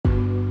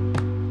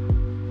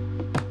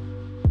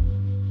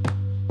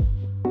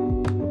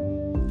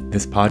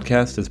This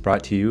podcast is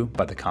brought to you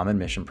by the Common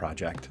Mission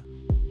Project.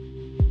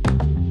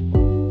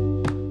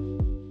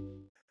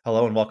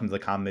 Hello and welcome to the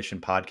Common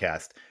Mission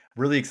Podcast.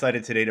 Really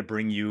excited today to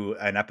bring you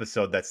an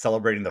episode that's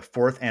celebrating the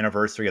 4th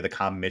anniversary of the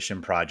Common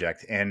Mission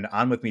Project. And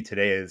on with me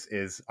today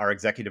is our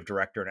executive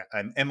director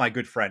and my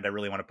good friend. I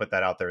really want to put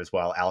that out there as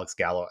well, Alex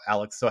Gallo.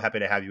 Alex, so happy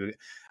to have you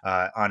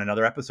on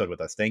another episode with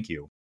us. Thank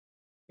you.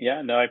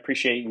 Yeah, no, I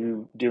appreciate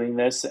you doing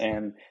this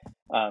and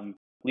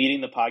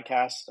leading the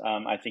podcast. I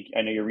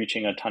know you're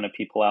reaching a ton of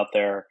people out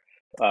there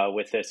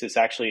with this. It's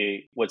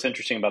actually, what's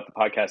interesting about the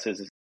podcast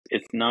is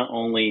it's not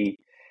only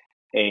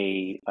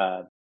a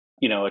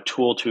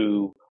tool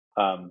to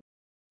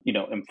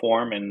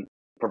inform and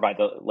provide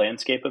the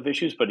landscape of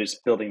issues, but it's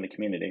building the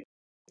community.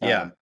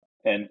 Yeah.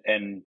 And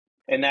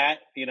that,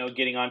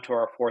 getting onto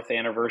our 4th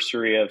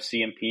anniversary of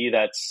CMP,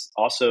 that's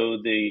also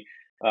the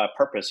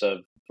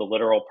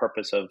literal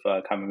purpose of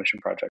Common Mission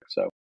Project.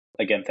 So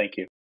again, thank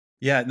you.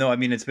 Yeah, no, I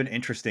mean, it's been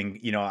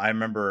interesting. I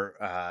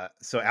remember,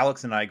 so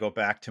Alex and I go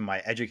back to my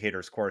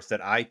educators course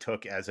that I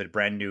took as a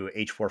brand new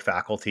H4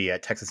 faculty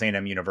at Texas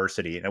A&M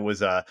University. And it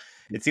was,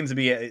 it seems to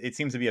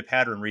be a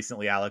pattern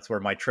recently, Alex, where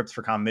my trips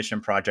for Common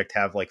Mission Project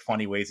have like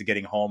funny ways of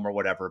getting home or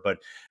whatever. But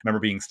I remember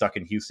being stuck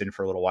in Houston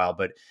for a little while,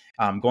 but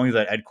going to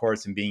that ed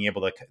course and being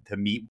able to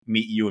meet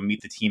you and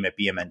meet the team at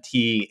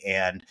BMNT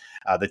and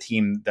the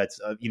team that's,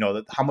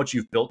 how much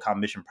you've built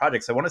Common Mission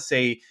Projects. I want to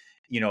say,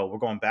 we're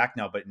going back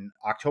now, but in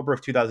October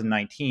of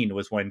 2019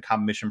 was when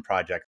Common Mission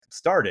Project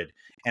started.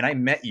 And I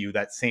met you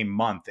that same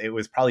month. It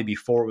was probably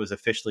before it was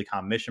officially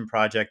Common Mission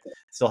Project.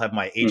 Still have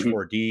my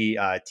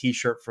H4D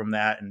t-shirt from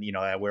that. And,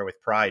 I wear with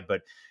pride.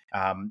 But,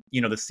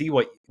 to see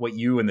what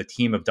you and the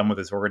team have done with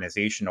this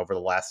organization over the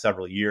last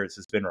several years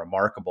has been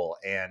remarkable.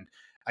 And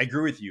I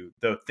agree with you.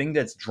 The thing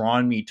that's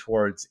drawn me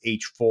towards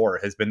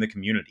H4 has been the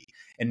community,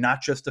 and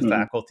not just the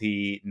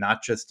faculty,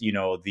 not just,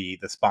 the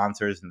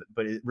sponsors,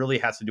 but it really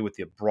has to do with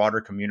the broader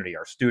community,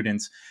 our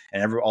students,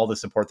 and all the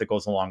support that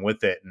goes along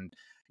with it. And,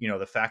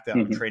 the fact that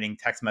I'm trading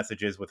text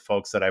messages with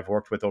folks that I've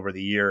worked with over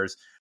the years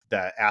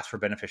that ask for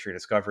beneficiary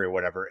discovery or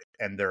whatever.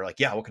 And they're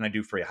like, yeah, what can I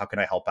do for you? How can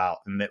I help out?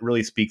 And it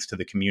really speaks to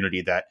the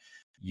community that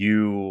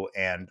you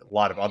and a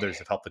lot of others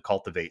have helped to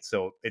cultivate.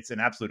 So it's an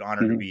absolute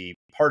honor to be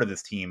part of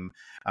this team.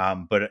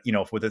 But,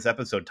 with this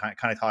episode, kind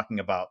of talking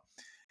about,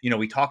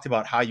 we talked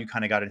about how you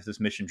kind of got into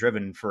this mission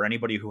driven. For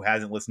anybody who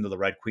hasn't listened to the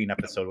Red Queen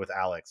episode with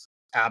Alex,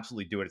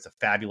 absolutely do it. It's a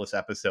fabulous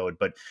episode.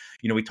 But,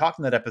 we talked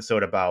in that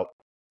episode about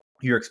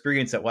your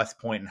experience at West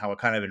Point and how it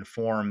kind of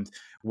informed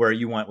where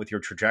you went with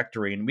your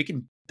trajectory. And we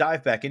can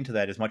dive back into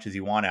that as much as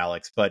you want,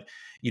 Alex, but,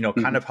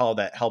 kind of how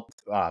that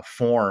helped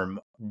form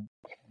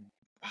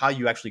how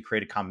you actually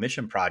create a Common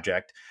Mission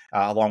Project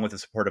along with the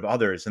support of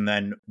others, and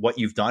then what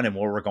you've done and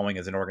where we're going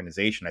as an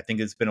organization. I think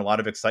there's been a lot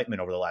of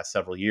excitement over the last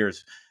several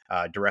years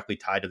directly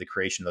tied to the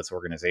creation of this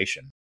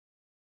organization.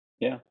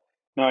 Yeah,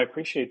 no, I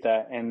appreciate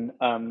that. And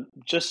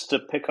just to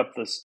pick up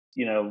this,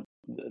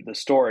 the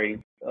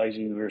story, as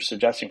you were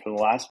suggesting for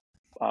the last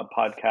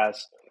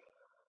podcast,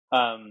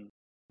 when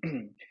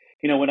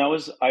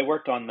I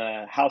worked on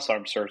the House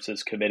Armed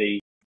Services Committee,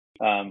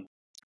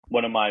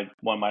 one of my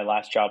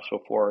last jobs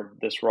before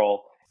this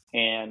role,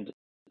 and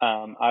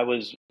I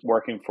was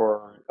working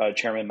for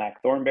Chairman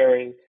Mac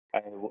Thornberry. I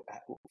had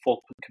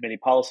full committee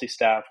policy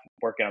staff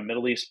working on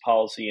Middle East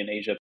policy and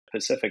Asia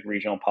Pacific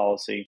regional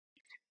policy.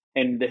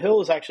 And the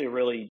Hill is actually a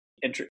really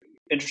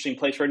interesting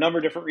place for a number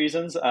of different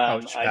reasons.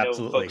 I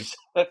know folks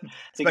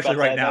especially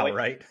right now,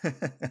 right?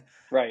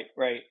 Right.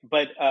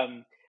 But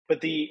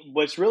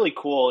what's really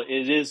cool,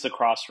 it is the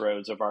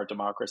crossroads of our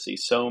democracy.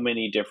 So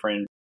many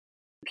different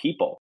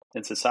people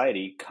in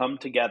society come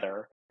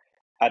together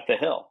at the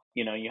Hill.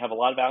 You have a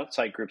lot of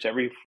outside groups,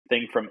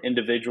 everything from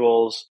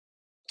individuals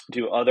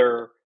to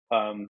other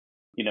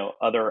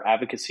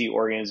advocacy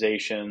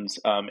organizations.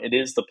 It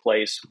is the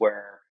place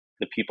where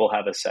the people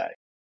have a say.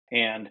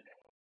 And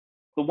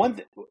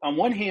on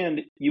one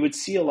hand, you would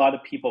see a lot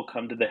of people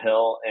come to the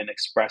Hill and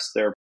express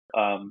their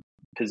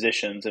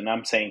positions. And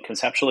I'm saying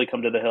conceptually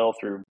come to the Hill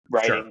through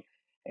writing,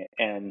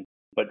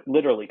 but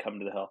literally come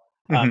to the Hill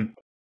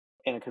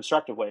in a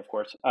constructive way, of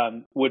course.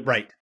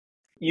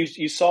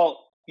 You saw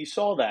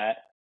that.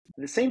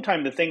 At the same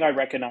time, the thing I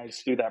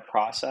recognized through that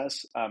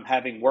process,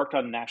 having worked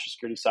on the national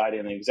security side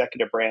and the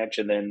executive branch,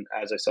 and then,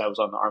 as I said, I was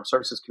on the Armed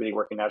Services Committee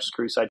working national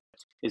security side,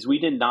 is we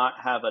did not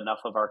have enough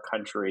of our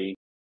country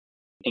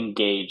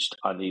engaged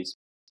on these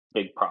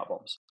big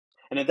problems.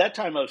 And at that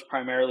time, I was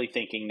primarily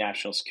thinking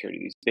national security,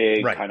 these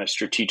big kind of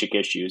strategic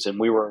issues. And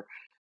we were,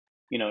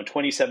 in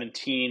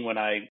 2017, when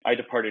I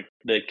departed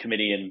the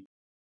committee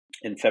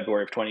in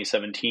February of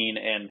 2017,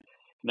 and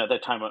at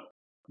that time,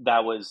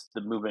 that was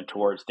the movement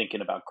towards thinking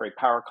about great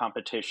power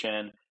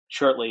competition.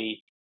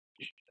 Shortly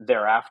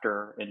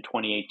thereafter, in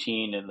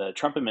 2018, in the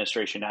Trump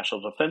administration,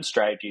 National Defense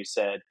Strategy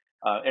said,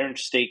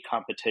 interstate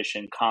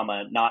competition,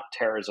 not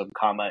terrorism,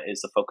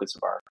 is the focus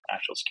of our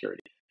national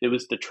security. It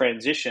was the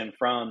transition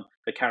from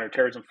the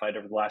counterterrorism fight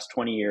over the last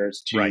 20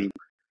 years to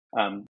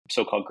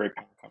so-called great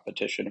power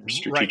competition or Right,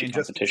 strategic and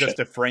competition. just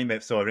to frame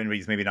it, so if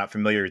anybody's maybe not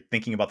familiar,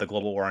 thinking about the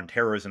global war on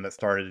terrorism that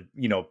started,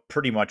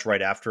 pretty much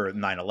right after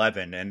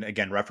 9/11, and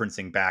again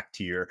referencing back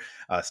to your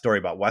story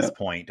about Yeah, West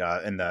Point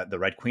and the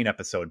Red Queen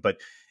episode.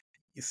 But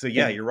so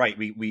yeah, yeah, you're right.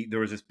 We there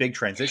was this big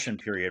transition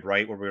period,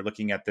 right, where we were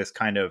looking at this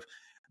kind of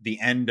the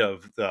end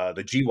of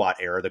the GWAT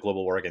era, the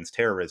global war against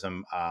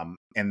terrorism,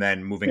 and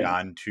then moving yeah.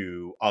 on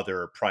to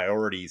other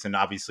priorities. And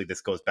obviously,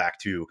 this goes back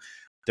to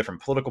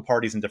different political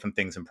parties and different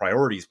things and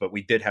priorities. But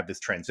we did have this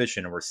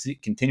transition, and we're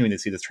continuing to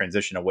see this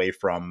transition away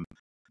from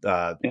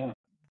uh, Yeah.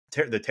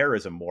 the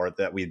terrorism war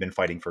that we've been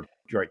fighting for,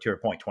 right to your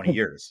point, 20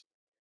 years.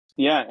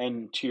 Yeah,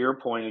 and to your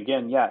point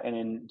again, yeah,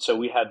 so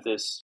we had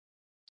this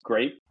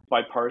great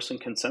bipartisan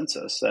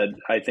consensus that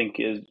I think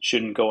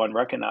shouldn't go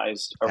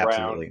unrecognized around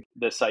Absolutely.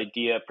 this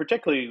idea,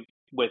 particularly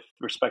with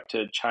respect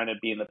to China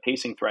being the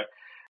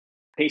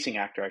pacing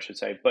actor, I should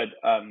say. But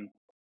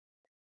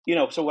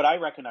so what I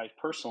recognized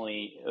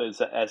personally is,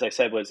 as I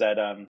said, was that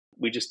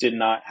we just did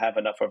not have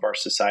enough of our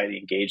society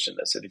engaged in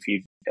this.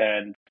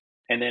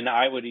 And then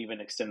I would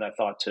even extend that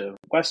thought to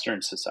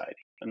Western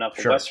society, enough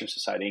of Sure. Western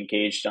society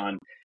engaged on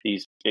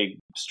these big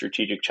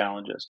strategic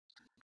challenges.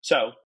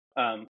 So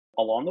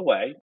along the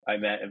way, I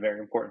met a very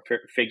important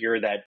figure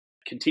that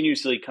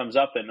continuously comes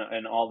up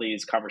in all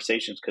these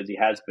conversations because he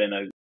has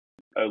been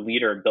a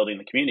leader in building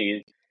the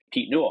community,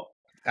 Pete Newell.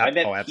 I Oh,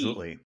 met Pete.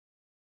 absolutely.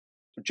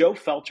 Joe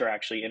Felter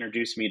actually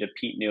introduced me to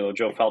Pete Newell.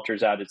 Joe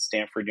Felter's out at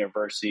Stanford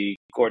University,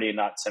 Gordian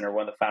Knot Center,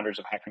 one of the founders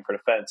of Hacking for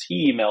Defense.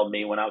 He emailed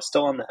me when I was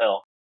still on the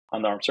Hill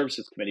on the Armed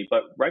Services Committee,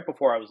 but right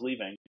before I was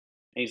leaving. And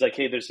he's like,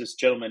 hey, there's this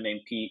gentleman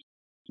named Pete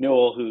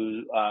Newell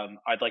who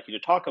I'd like you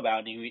to talk about,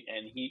 and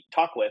he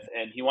talk with,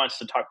 and he wants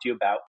to talk to you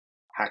about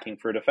Hacking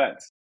for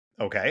Defense.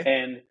 Okay.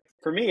 And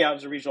for me, I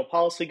was a regional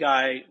policy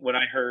guy. When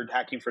I heard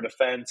Hacking for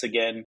Defense,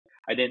 again,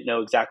 I didn't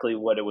know exactly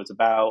what it was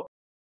about.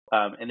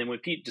 And then when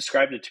Pete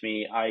described it to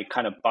me, I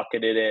kind of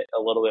bucketed it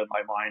a little bit in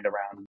my mind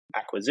around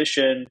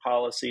acquisition,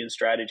 policy, and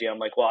strategy. I'm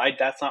like, well,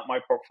 that's not my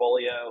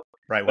portfolio.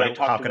 Right. But I How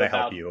talked to could him I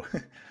help about, you?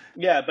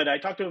 yeah, but I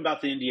talked to him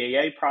about the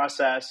NDAA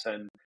process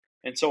and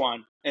so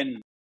on.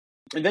 And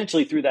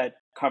eventually, through that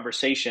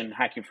conversation,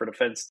 Hacking for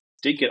Defense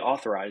did get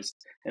authorized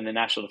in the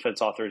National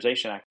Defense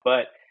Authorization Act.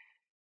 But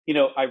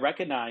I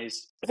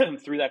recognized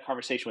through that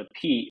conversation with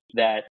Pete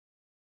that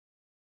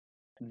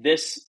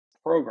this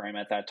program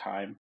at that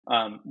time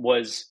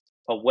was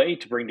a way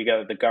to bring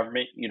together the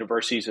government,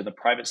 universities, and the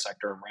private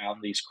sector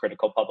around these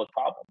critical public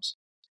problems.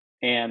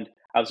 And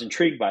I was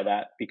intrigued by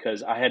that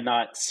because I had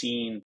not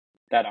seen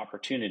that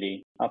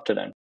opportunity up to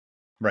then.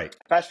 Right.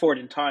 Fast forward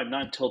in time,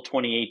 not until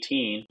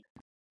 2018.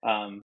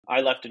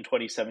 I left in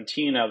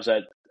 2017. I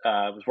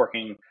was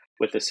working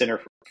with the Center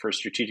for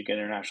Strategic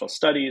International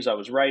Studies. I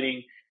was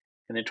writing,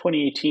 and in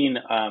 2018,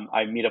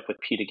 I meet up with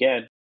Pete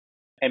again,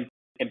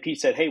 and Pete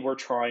said, "Hey, we're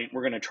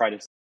going to try to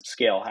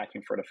scale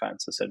Hacking for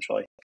Defense,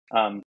 essentially.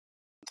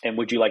 And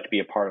would you like to be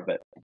a part of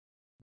it?"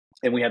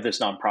 And we have this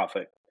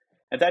nonprofit.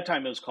 At that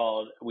time,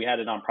 we had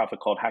a nonprofit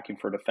called Hacking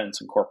for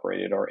Defense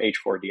Incorporated, or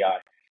H4DI.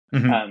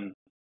 Hmm. And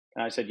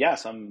I said,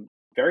 yes, I'm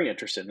very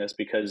interested in this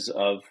because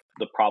of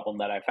the problem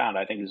that I found.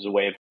 I think this is a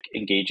way of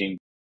engaging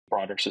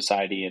broader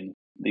society in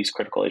these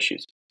critical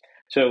issues.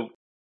 So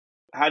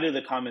how did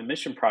the Common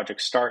Mission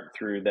Project start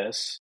through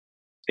this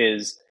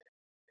is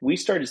we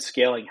started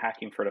scaling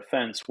Hacking for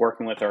Defense,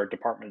 working with our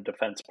Department of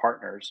Defense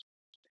partners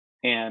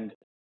and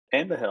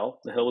the Hill.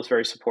 The Hill was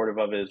very supportive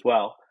of it as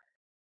well.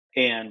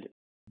 And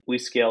we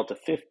scaled to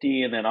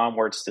 50 and then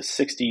onwards to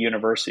 60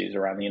 universities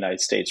around the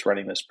United States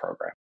running this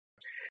program.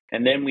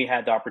 And then we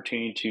had the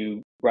opportunity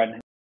to run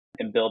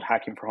and build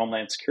Hacking for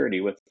Homeland Security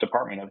with the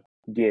Department of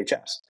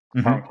DHS,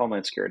 Department of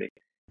Homeland Security.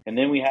 And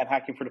then we had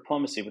Hacking for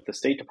Diplomacy with the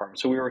State Department.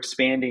 So we were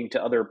expanding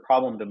to other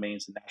problem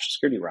domains in the national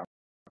security realm.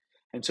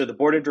 And so the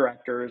board of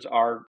directors,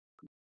 our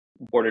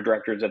board of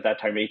directors at that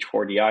time,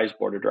 H4DI's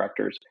board of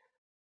directors,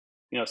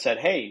 said,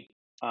 hey,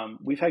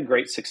 we've had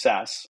great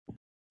success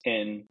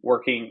in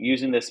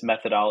using this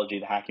methodology,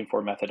 the Hacking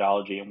for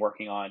methodology, and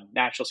working on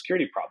national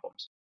security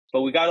problems.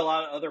 But we got a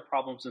lot of other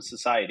problems in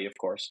society, of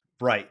course.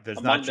 Right.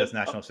 There's not just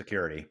national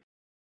security.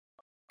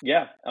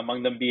 Yeah,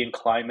 among them being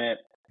climate,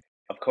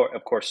 of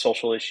course,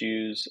 social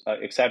issues,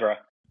 etc.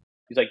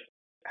 He's like,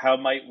 how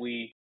might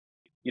we,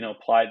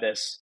 apply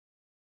this,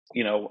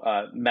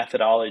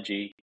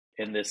 methodology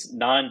in this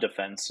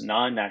non-defense,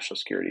 non-national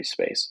security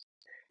space?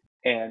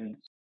 And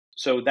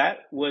so that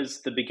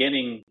was the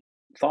beginning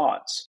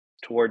thoughts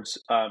towards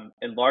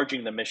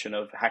enlarging the mission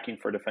of Hacking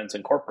for Defense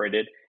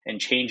Incorporated and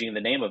changing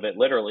the name of it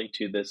literally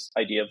to this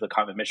idea of the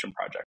Common Mission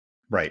Project.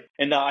 Right.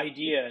 And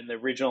the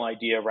original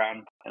idea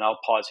around, and I'll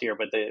pause here,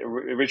 but the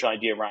original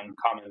idea around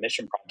Common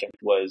Mission Project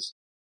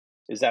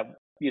is that,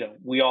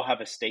 we all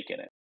have a stake in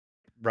it.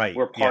 Right.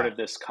 We're part of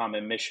this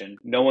common mission.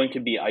 No one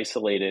can be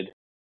isolated.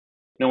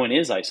 No one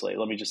is isolated.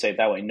 Let me just say it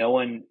that way. No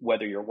one,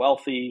 whether you're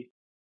wealthy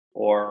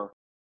or,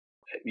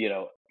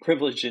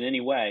 privileged in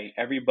any way,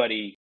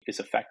 everybody is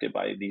affected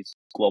by these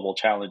global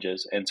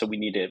challenges. And so we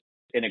need to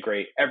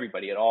integrate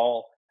everybody at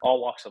all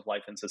walks of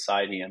life in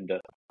society into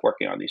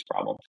working on these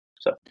problems.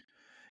 So,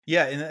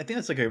 Yeah, and I think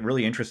that's like a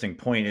really interesting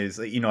point is,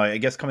 I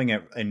guess coming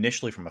at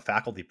initially from a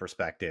faculty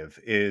perspective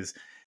is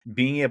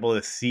being able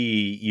to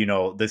see,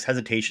 this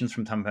hesitations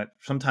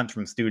sometimes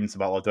from students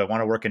about, well, do I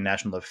want to work in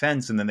national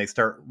defense? And then they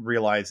start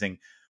realizing,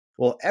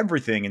 well,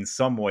 everything in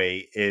some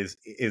way is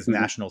mhm,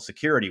 national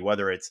security,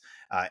 whether it's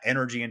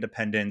energy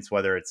independence,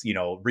 whether it's,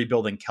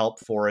 rebuilding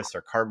kelp forests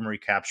or carbon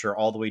recapture,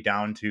 all the way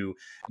down to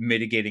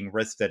mitigating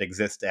risks that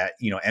exist at,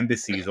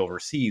 embassies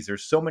overseas.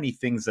 There's so many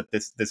things that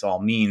this all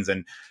means.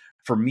 And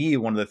for me,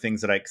 one of the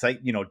things that cause I,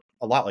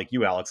 a lot like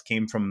you, Alex,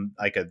 came from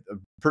like a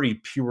pretty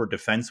pure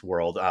defense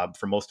world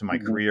for most of my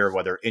mhm, career,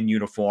 whether in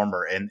uniform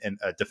or in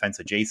defense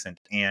adjacent,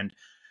 and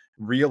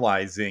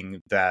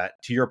realizing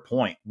that, to your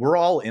point, we're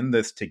all in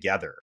this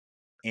together.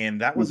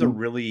 And that was a mhm,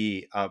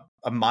 really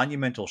a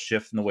monumental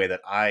shift in the way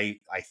that I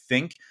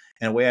think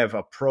and the way I've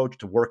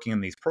approached working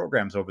in these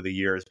programs over the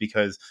years,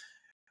 because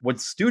when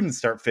students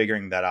start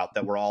figuring that out,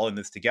 that we're all in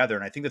this together,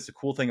 and I think that's the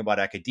cool thing about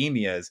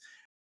academia is,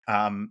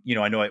 I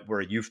know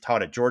where you've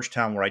taught at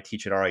Georgetown, where I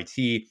teach at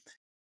RIT,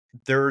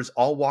 there's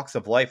all walks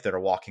of life that are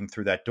walking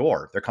through that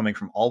door. They're coming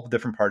from all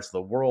different parts of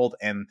the world,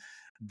 and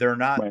they're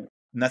not right,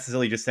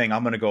 necessarily just saying,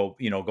 I'm going to go,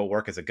 go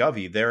work as a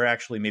govy. They're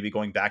actually maybe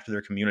going back to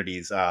their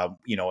communities,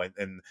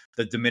 in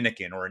the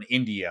Dominican or in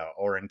India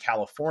or in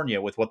California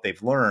with what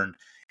they've learned,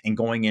 and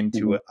going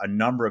into mhm, a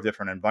number of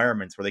different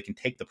environments where they can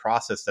take the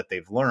process that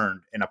they've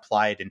learned and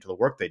apply it into the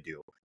work they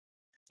do.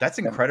 That's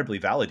yeah, incredibly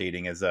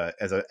validating as a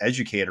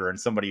educator and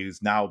somebody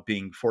who's now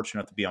being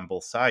fortunate to be on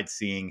both sides,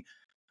 seeing,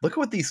 look at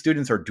what these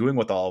students are doing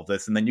with all of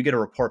this. And then you get a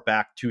report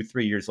back 2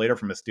 3 years later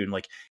from a student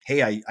like,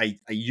 hey, I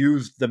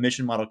used the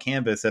mission model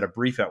canvas at a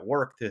brief at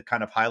work to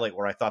kind of highlight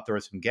where I thought there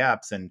was some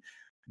gaps, and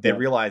they yeah.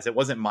 realized it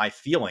wasn't my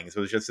feelings, it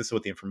was just this is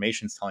what the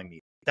information's telling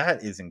me.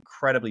 That is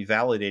incredibly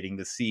validating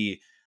to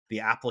see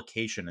the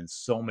application in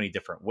so many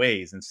different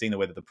ways and seeing the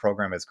way that the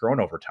program has grown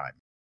over time.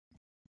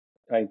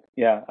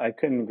 I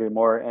couldn't agree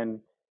more. And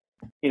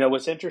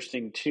what's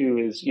interesting too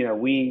is, you're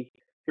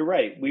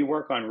right. We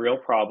work on real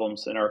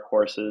problems in our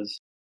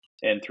courses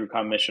and through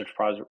common missions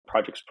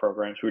projects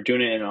programs. We're doing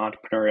it in an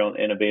entrepreneurial,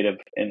 innovative,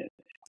 in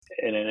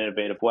an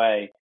innovative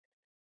way.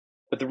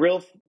 But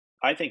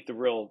I think the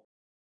real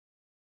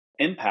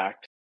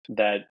impact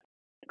that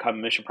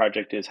Common Mission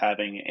Project is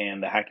having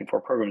and the Hacking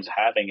for program is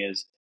having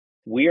is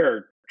we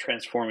are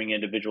transforming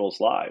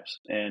individuals' lives.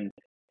 And,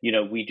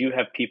 we do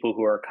have people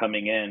who are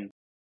coming in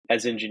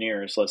as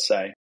engineers, let's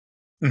say,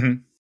 Hmm.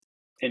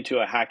 into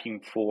a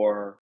Hacking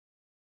for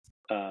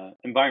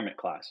environment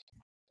class.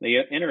 They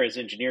enter as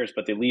engineers,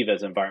 but they leave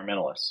as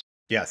environmentalists.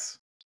 Yes.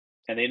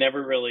 And they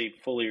never really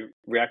fully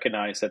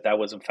recognize that that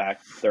was, in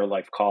fact, their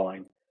life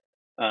calling.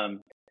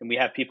 And we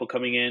have people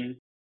coming in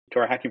to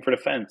our Hacking for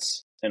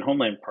Defense and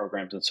Homeland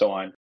programs and so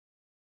on.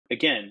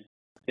 Again,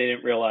 they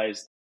didn't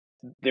realize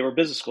they were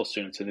business school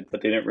students,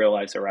 but they didn't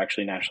realize they were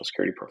actually national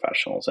security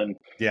professionals.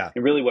 Yeah.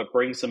 And really, what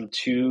brings them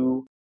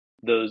to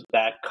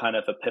that kind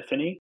of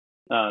epiphany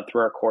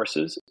through our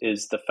courses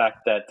is the fact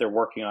that they're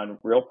working on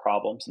real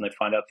problems and they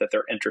find out that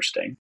they're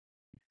interesting.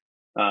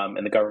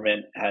 And the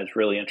government has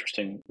really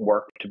interesting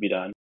work to be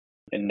done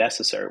and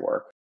necessary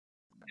work.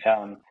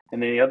 And then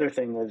the other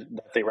thing is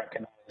that they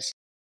recognize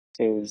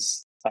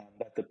is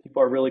that the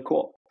people are really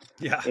cool.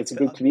 Yeah. It's a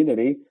good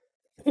community.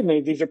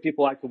 These are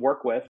people I could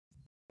work with,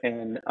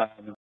 and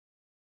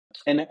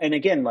and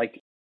again, like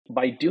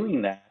by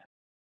doing that,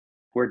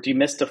 we're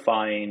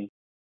demystifying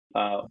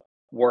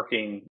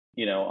working,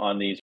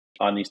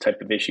 on these type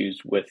of issues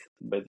with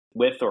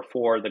or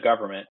for the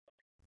government,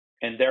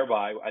 and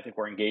thereby, I think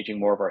we're engaging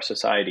more of our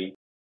society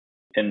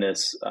in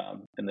this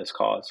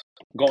cause.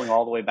 Going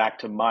all the way back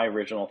to my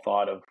original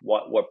thought of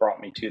what brought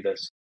me to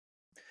this.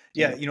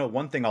 Yeah,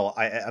 one thing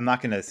I'm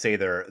not going to say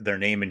their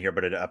name in here,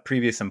 but a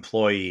previous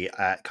employee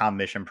at Comm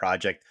Mission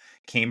Project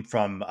came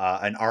from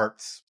an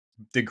arts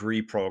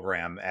degree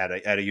program at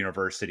a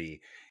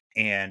university,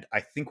 and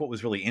I think what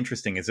was really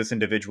interesting is this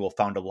individual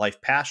found a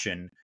life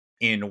passion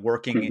in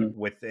working Hmm.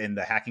 within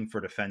the Hacking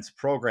for Defense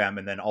program,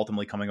 and then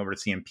ultimately coming over to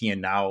CMP,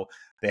 and now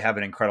they have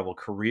an incredible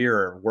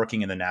career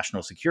working in the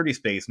national security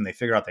space, and they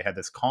figured out they had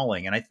this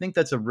calling, and I think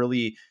that's a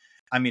really,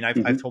 I mean, I've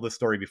Hmm. told this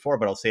story before,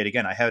 but I'll say it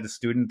again. I had a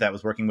student that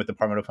was working with the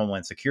Department of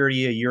Homeland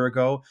Security a year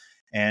ago,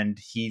 and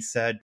he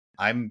said,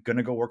 "I'm going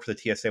to go work for the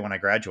TSA when I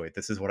graduate.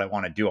 This is what I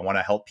want to do. I want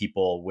to help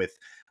people with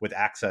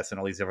access and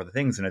all these other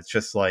things." And it's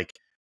just like,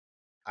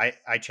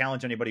 I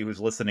challenge anybody who's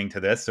listening to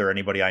this or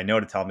anybody I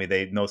know to tell me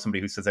they know somebody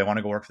who says I want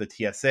to go work for the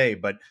TSA.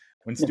 But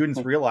when students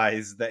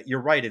realize that,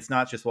 you're right, it's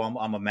not just, well,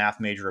 I'm a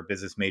math major or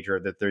business major,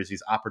 that there's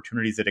these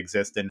opportunities that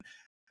exist. And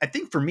I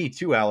think for me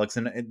too, Alex,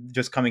 and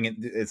just coming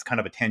in as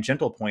kind of a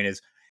tangential point,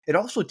 is it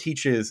also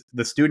teaches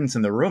the students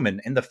in the room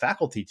and the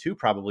faculty too,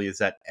 probably, is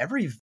that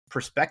every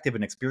perspective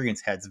and experience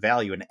has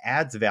value and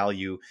adds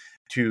value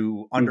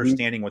to Hmm.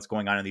 understanding what's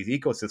going on in these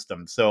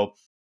ecosystems. So,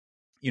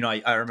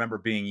 I remember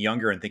being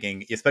younger and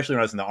thinking, especially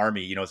when I was in the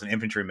army, as an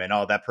infantryman,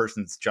 oh, that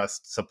person's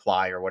just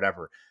supply or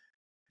whatever.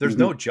 There's Hmm.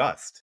 no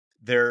just.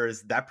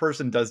 There's that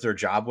person does their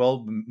job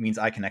well, means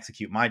I can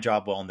execute my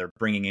job well, and they're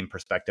bringing in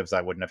perspectives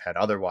I wouldn't have had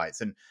otherwise.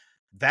 And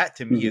that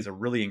to me Mhm. is a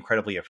really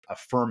incredibly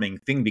affirming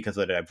thing, because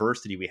of the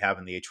diversity we have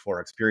in the H4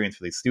 experience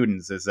for these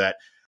students, is that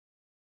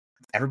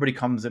everybody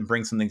comes and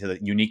brings something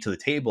unique to the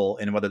table,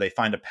 and whether they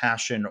find a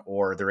passion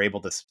or they're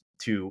able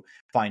to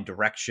find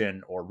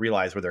direction or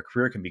realize where their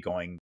career can be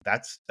going,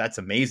 that's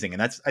amazing. And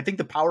that's, I think,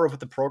 the power of what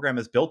the program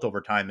has built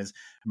over time, is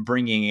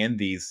bringing in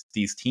these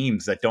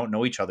teams that don't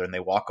know each other, and they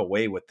walk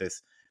away with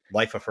this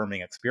life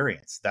affirming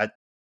experience.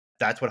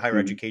 That's what higher Mhm.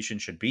 education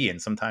should be,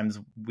 and sometimes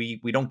we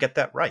don't get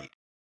that right.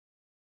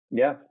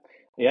 Yeah.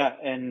 Yeah,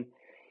 and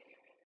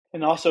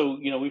also,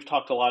 we've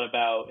talked a lot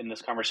about in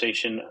this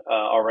conversation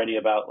already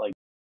about like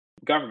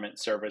government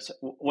service.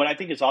 What I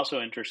think is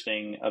also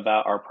interesting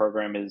about our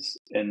program is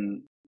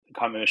in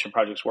Common Mission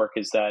Project's work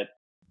is that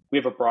we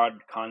have a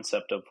broad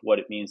concept of what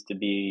it means to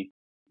be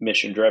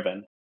mission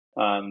driven.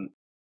 Um,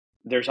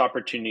 there's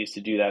opportunities to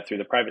do that through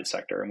the private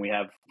sector, and we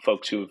have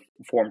folks who've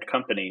formed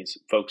companies,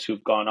 folks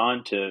who've gone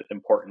on to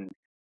important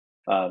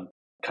um,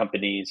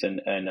 companies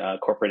and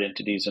corporate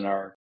entities in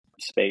our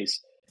space.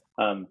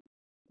 Um,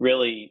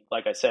 really,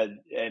 like I said,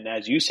 and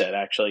as you said,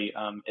 actually,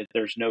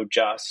 there's no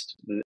just.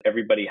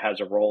 Everybody has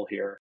a role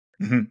here,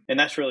 Mhm. and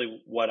that's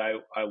really what I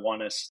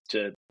want us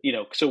to.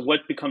 So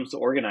what becomes the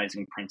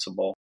organizing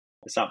principle?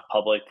 It's not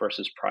public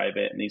versus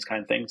private and these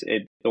kind of things.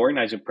 The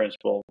organizing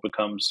principle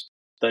becomes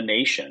the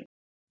nation,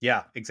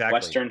 Yeah, exactly.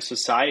 Western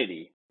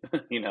society.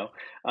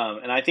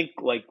 And I think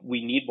like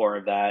we need more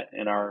of that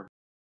in our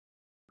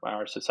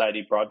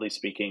society, broadly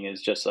speaking,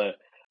 is just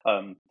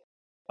um,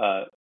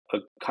 a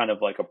kind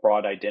of like a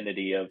broad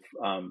identity of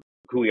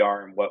who we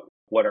are and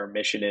what our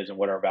mission is and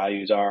what our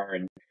values are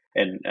and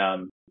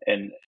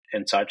and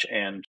and such.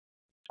 And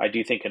I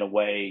do think, in a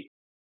way,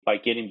 by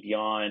getting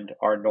beyond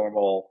our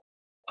normal,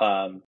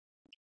 um,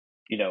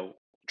 you know,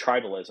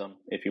 tribalism,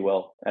 if you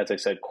will, as I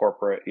said,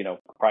 corporate,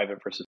 private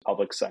versus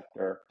public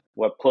sector,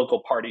 what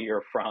political party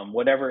you're from,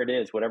 whatever it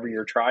is, whatever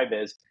your tribe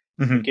is,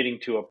 and Mhm. getting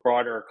to a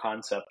broader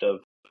concept of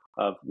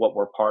what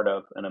we're part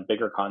of and a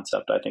bigger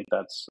concept. I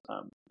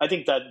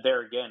think that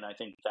there again, I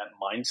think that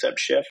mindset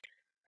shift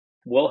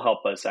will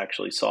help us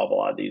actually solve a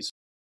lot of these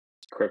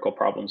critical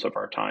problems of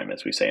our time,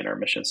 as we say in our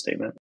mission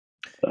statement.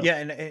 So, Yeah,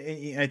 and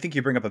I think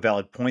you bring up a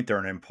valid point there.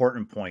 An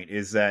important point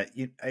is that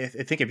I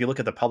think if you look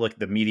at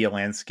the media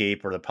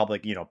landscape, or the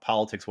public,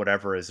 politics,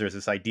 whatever, is there's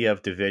this idea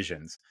of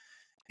divisions.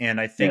 And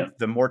I yeah. think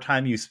the more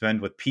time you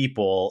spend with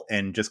people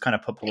and just kind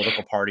of put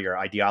political party or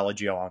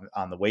ideology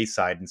on the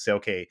wayside and say,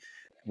 okay,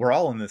 we're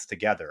all in this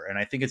together. And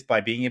I think it's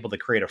by being able to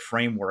create a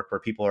framework where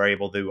people are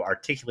able to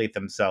articulate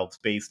themselves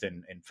based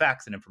in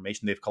facts and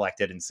information they've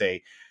collected, and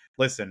say,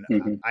 listen,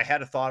 Hmm. I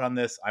had a thought on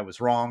this, I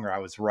was wrong or I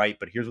was right,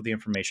 but here's what the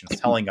information is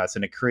telling us.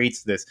 And it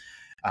creates this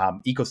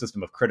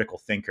ecosystem of critical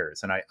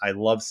thinkers. And I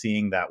love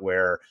seeing that,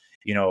 where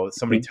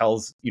somebody Hmm.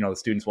 tells the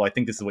students, well, I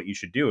think this is what you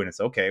should do, and it's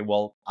okay,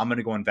 well, I'm going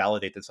to go and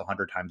validate this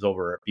 100 times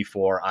over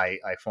before I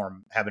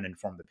have an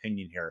informed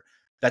opinion here.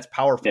 That's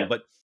powerful. Yeah.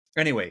 But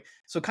anyway,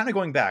 so kind of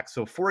going back,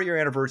 so 4-year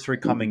anniversary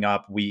Hmm. coming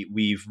up,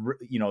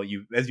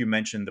 you, as you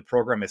mentioned, the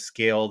program is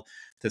scaled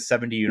to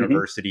 70 Hmm.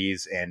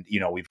 universities, and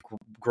we've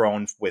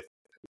grown with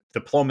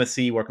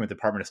diplomacy, working with the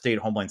Department of State,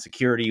 Homeland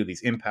Security, with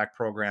these impact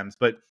programs.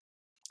 But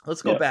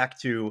let's go Yeah. back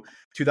to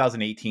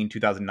 2018,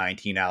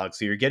 2019, Alex.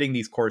 So you're getting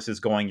these courses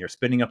going, you're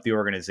spinning up the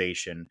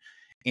organization.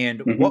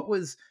 And Hmm.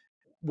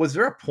 was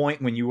there a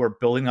point when you were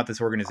building up this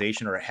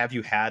organization, or have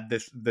you had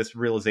this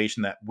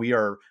realization that we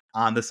are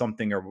onto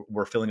something, or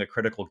we're filling a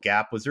critical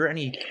gap? Was there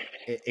any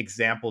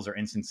examples or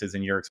instances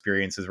in your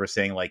experiences where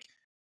saying, like,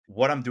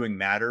 what I'm doing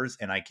matters,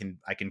 and I can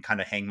kind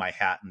of hang my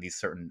hat in these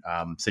certain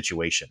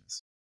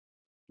situations?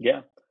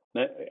 Yeah.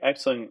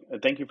 Excellent.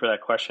 Thank you for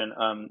that question.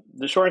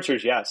 The short answer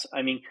is yes.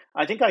 I mean,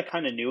 I think I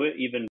kind of knew it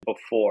even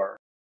before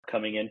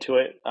coming into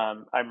it. I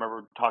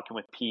remember talking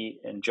with Pete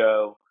and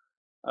Joe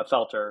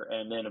Felter,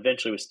 and then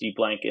eventually with Steve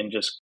Blank, and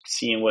just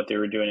seeing what they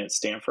were doing at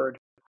Stanford.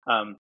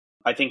 Um,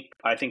 I think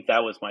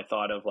that was my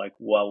thought of like,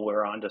 well,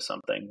 we're onto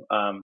something.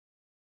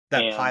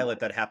 That And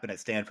pilot that happened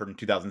at Stanford in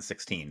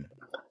 2016.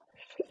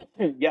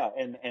 yeah,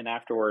 and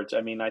afterwards,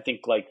 I mean, I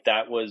think like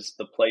that was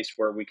the place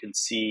where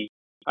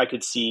I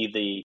could see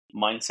the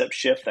mindset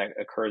shift that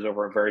occurs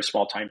over a very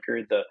small time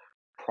period, the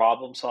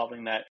problem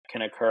solving that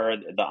can occur,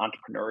 the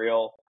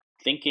entrepreneurial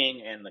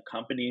thinking, and the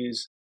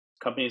companies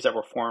that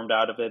were formed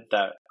out of it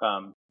that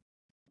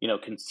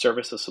can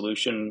service a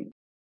solution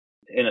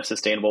in a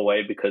sustainable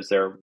way because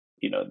they're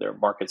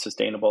market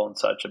sustainable and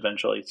such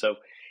eventually. So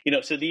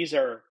these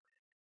are,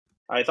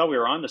 I thought we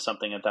were onto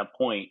something at that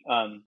point.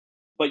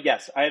 But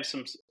yes, I have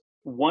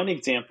one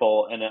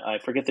example, and I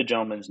forget the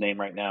gentleman's name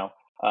right now,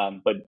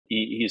 but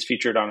he's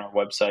featured on our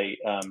website.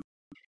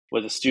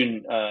 Was a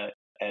student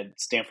at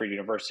Stanford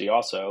University.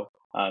 Also,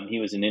 he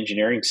was an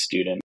engineering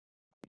student,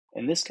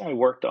 and this guy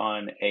worked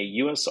on a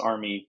U.S.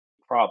 Army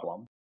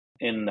problem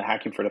in the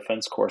Hacking for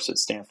Defense course at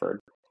Stanford.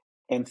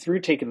 And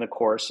through taking the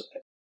course,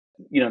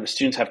 the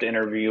students have to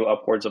interview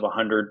upwards of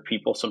 100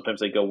 people. Sometimes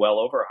they go well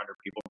over 100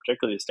 people,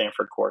 particularly the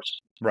Stanford course is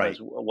Right.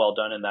 well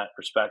done in that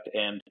respect.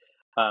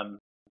 Um,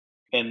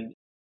 and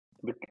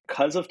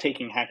because of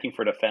taking Hacking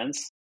for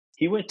Defense,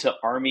 He went to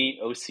Army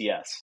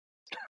OCS.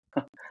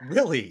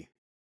 Really?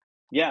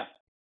 Yeah.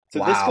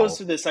 So this goes Wow.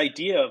 to this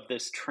idea of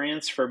this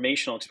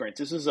transformational experience.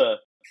 This is a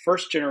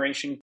first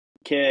generation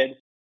kid,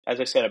 as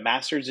I said, a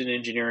master's in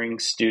engineering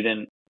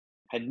student,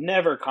 had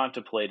never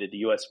contemplated the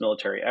US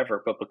military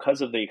ever, but because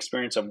of the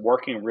experience of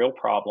working real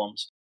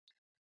problems,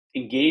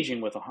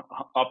 engaging with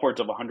upwards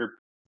of 100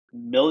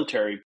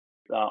 military,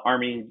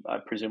 Army,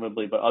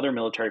 presumably, but other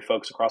military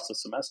folks across the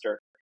semester,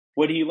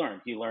 what did he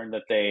learn? He learned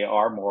that they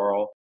are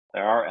moral, they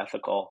are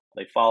ethical,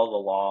 they follow the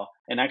law,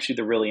 and actually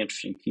they're really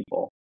interesting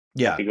people.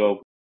 I Yeah. could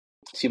go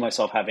see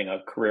myself having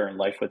a career in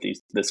life with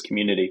this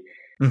community.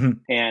 Hmm.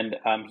 And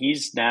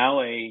he's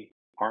now a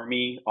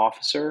Army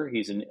officer.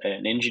 He's an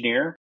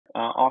engineer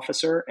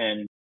officer,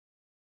 and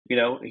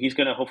he's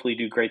going to hopefully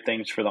do great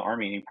things for the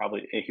Army.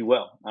 And he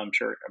will. I'm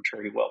sure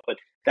he will. But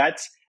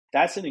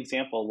that's an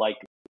example, like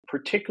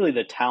particularly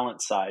the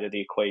talent side of the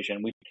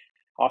equation. We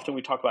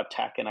talk about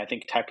tech, and I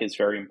think tech is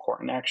very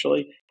important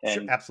actually,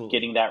 Sure. and Absolutely.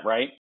 getting that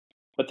right.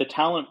 But the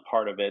talent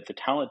part of it, the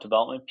talent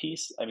development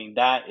piece, I mean,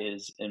 that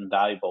is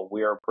invaluable.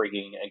 We are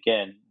bringing,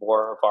 again,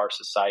 more of our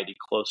society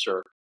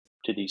closer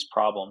to these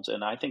problems.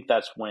 And I think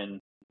that's when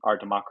our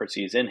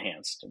democracy is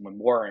enhanced and when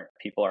more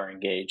people are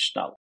engaged,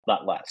 not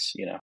less,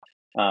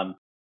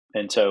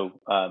 and so,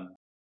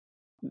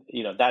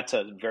 that's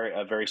a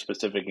very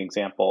specific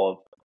example of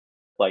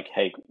like,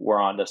 hey, we're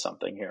onto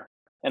something here.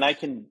 And I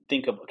can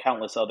think of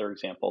countless other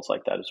examples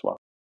like that as well.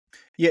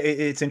 Yeah,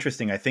 it's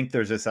interesting. I think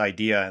there's this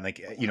idea, and like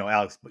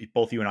Alex,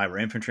 both you and I were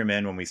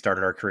infantrymen when we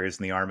started our careers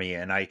in the Army,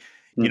 and I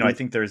Hmm.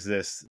 think there's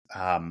this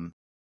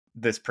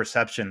this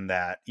perception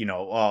that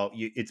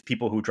it's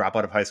people who drop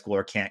out of high school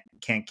or can't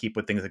keep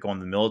with things that go in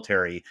the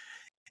military,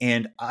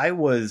 and I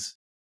was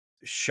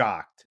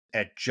shocked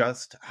at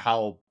just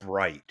how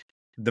bright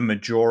the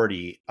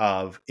majority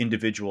of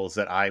individuals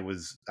that I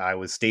was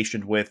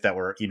stationed with that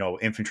were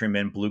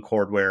infantrymen, blue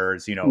cord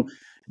wearers,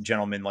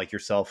 gentlemen like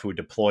yourself who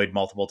deployed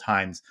multiple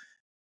times,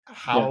 Yeah.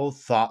 how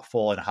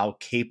thoughtful and how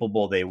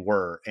capable they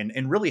were, and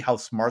really how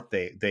smart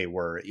they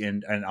were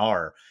and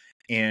are.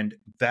 And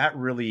that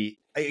really,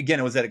 again,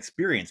 it was that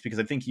experience, because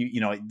I think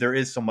there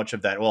is so much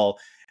of that, well,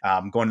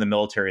 going to the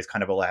military is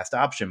kind of a last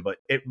option, but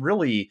it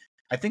really,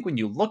 I think when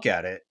you look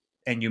at it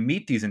and you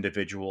meet these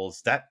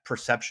individuals, that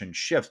perception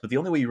shifts. But the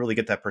only way you really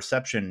get that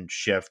perception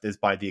shift is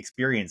by the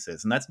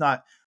experiences, and that's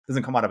not,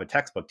 doesn't come out of a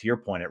textbook. To your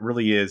point, it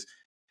really is,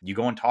 you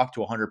go and talk to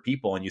 100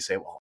 people and you say,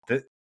 well,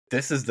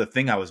 this is the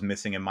thing I was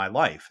missing in my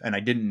life, and I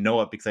didn't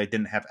know it because I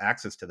didn't have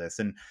access to this.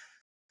 And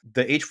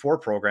the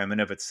H4 program in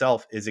of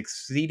itself is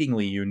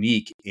exceedingly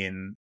unique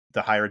in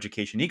the higher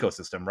education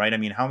ecosystem, right? I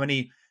mean, how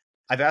many,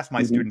 I've asked my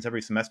Hmm. students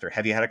every semester,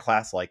 have you had a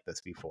class like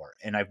this before?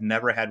 And I've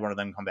never had one of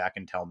them come back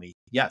and tell me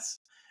yes.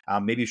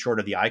 Maybe short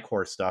of the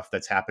I-Corps stuff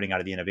that's happening out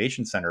of the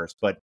innovation centers,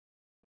 but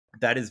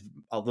that is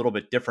a little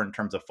bit different in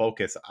terms of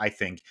focus, I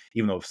think,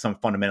 even though some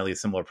fundamentally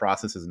similar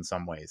processes in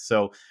some ways.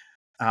 So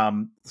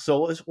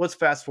let's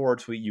fast forward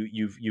to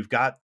you've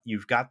got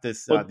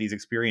this Well, these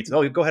experiences.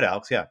 Oh, go ahead,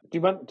 Alex. Yeah. do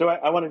you want? Do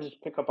I want to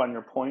just pick up on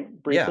your point Yeah.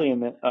 briefly,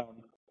 and then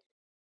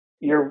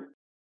you're.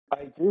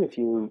 I agree with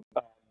you.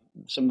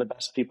 Some of the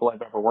best people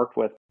I've ever worked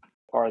with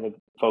are the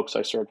folks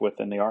I served with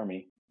in the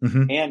Army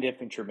Hmm. and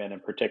infantrymen in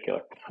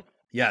particular.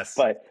 Yes.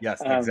 But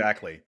Yes. um,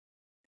 Exactly.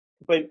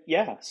 but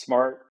yeah,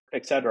 smart,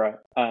 etc.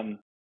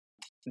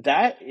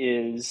 That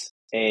is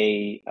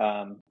a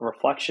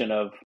reflection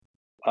of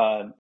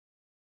uh,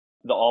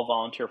 the all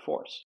volunteer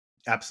force,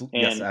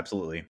 Absolutely. Yes. and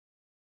Absolutely.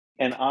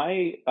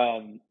 I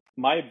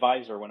my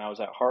advisor when I was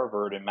at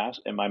Harvard in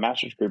my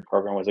master's degree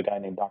program was a guy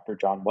named Dr.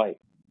 John White,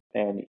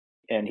 and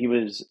he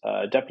was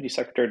Deputy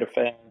Secretary of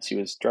Defense. He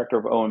was Director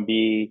of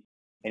OMB,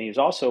 and he was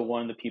also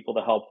one of the people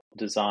to help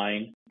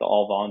design the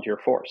all volunteer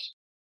force.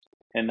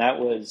 And that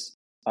was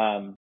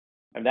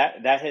and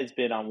that has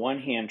been on one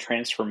hand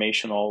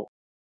transformational,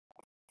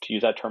 to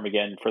use that term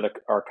again, for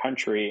our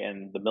country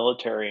and the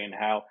military, and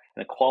how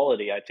and the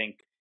quality, I think,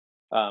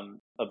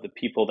 of the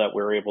people that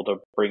we're able to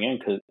bring in,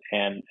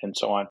 and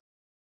so on.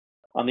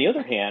 On the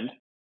other hand,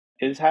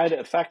 it has had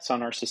effects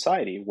on our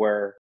society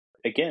where,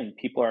 again,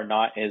 people are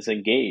not as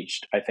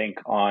engaged, I think,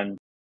 on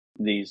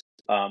these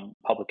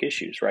public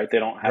issues, right? They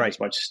don't have Right. as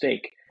much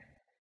stake.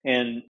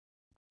 And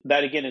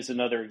that, again, is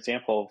another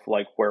example of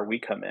like where we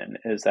come in,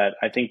 is that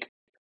I think,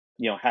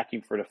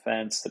 Hacking for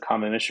Defense, the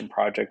Common Mission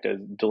Project,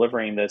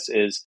 delivering this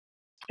is,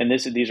 and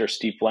these are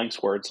Steve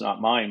Blank's words,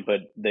 not mine,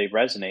 but they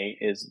resonate,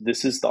 is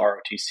this is the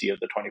ROTC of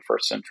the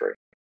 21st century.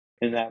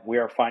 In that we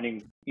are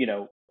finding, you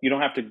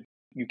don't have to,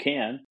 you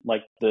can,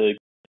 like the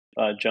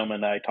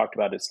gentleman that I talked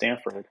about at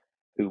Stanford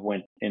who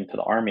went into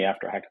the Army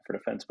after Hacking for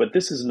Defense. But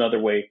this is another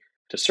way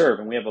to serve,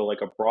 and we have a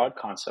broad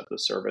concept of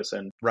service.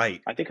 And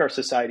Right. I think our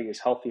society is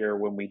healthier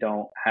when we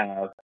don't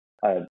have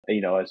a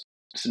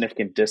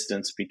significant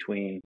distance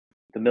between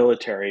the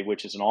military,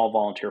 which is an all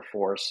volunteer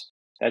force.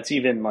 That's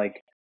even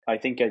like, I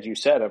think, as you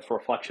said, a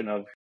reflection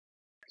of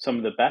some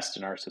of the best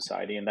in our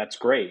society, and that's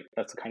great.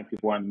 That's the kind of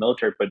people who are in the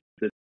military, but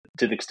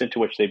to the extent to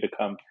which they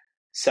become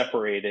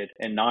separated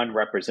and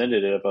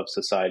non-representative of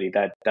society,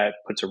 that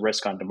puts a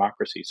risk on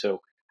democracy. So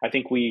I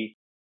think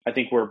I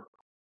think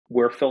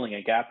we're filling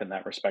a gap in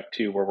that respect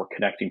too, where we're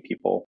connecting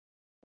people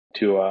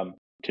to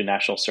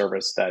national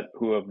service that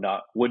who have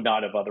not would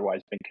not have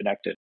otherwise been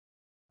connected.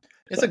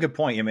 It's a So, good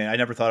point. I mean, I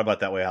never thought about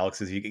that way,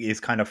 Alex. Is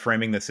kind of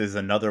framing this as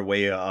another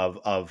way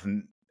of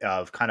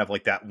kind of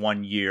like that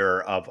 1 year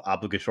of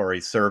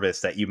obligatory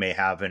service that you may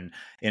have in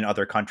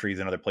other countries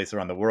and other places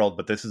around the world.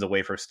 But this is a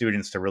way for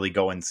students to really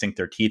go and sink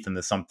their teeth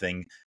into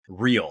something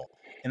real.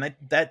 And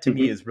that to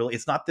me hmm is really,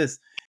 it's not this,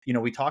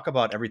 we talk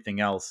about everything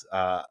else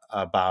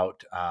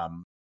about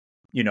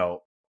you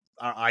know,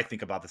 I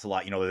think about this a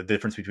lot, the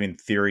difference between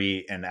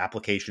theory and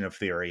application of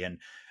theory. And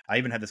I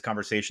even had this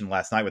conversation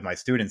last night with my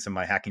students in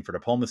my hacking for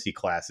diplomacy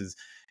classes.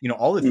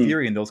 All the mm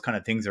theory and those kind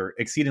of things are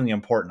exceedingly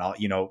important.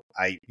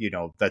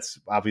 That's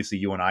obviously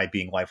you and I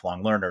being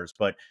lifelong learners,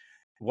 but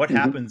what hmm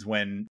happens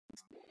when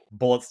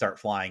bullets start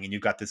flying and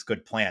you've got this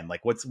good plan?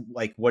 Like, what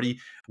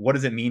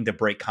does it mean to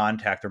break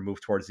contact or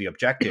move towards the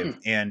objective?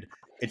 And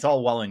it's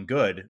all well and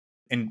good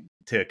and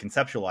to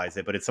conceptualize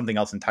it, but it's something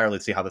else entirely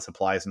to see how this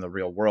applies in the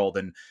real world.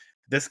 And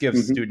this gives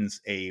hmm students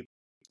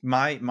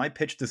my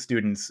pitch to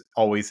students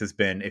always has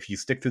been, if you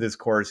stick to this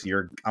course,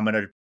 I'm going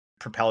to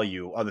propel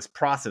you, or this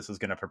process is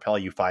going to propel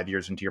you 5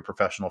 years into your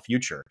professional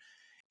future.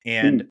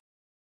 And mm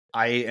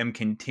I am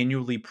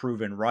continually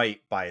proven right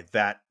by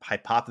that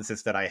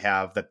hypothesis that I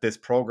have, that this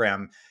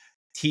program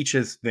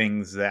teaches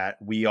things that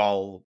we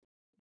all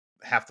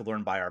have to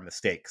learn by our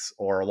mistakes,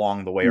 or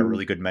along the way a mm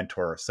really good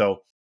mentor.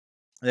 So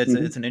it's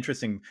hmm an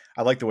interesting.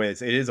 I like the way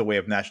it is a way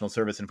of national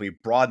service. And if we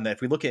broaden that,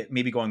 if we look at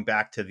maybe going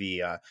back to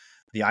the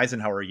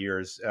Eisenhower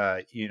years,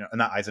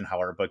 not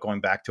Eisenhower, but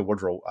going back to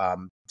Woodrow,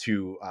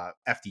 to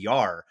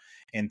FDR,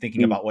 and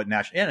thinking mm about what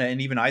national, and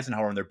even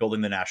Eisenhower, when they're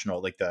building the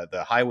national, like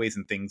the highways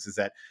and things, is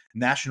that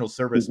national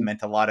service hmm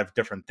meant a lot of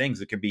different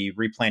things. It could be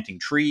replanting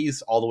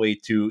trees all the way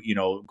to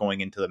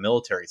going into the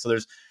military. So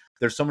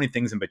there's so many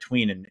things in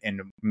between,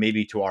 and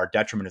maybe to our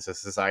detriment as a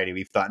society,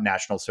 we've thought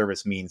national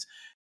service means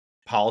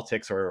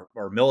politics or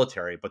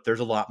military, but there's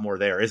a lot more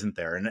there, isn't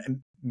there?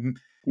 And hmm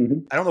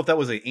I don't know if that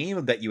was the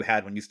aim that you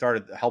had when you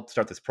helped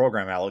start this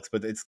program, Alex,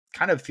 but it's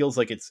kind of feels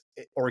like it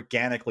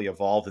organically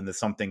evolved into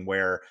something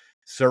where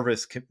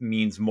service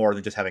means more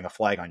than just having a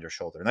flag on your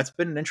shoulder. And that's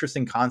been an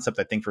interesting concept,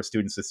 I think, for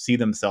students to see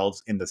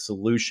themselves in the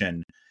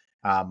solution,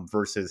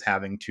 versus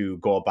having to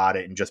go about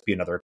it and just be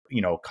another,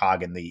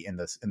 cog in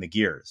the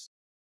gears.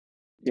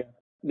 Yeah,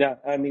 yeah.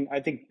 I mean, I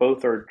think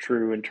both are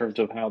true in terms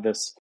of how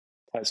this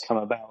has come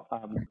about.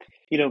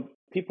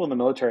 People in the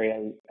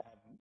military,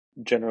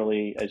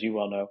 generally, as you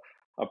well know,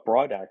 a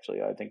broad,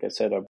 actually, I think I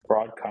said a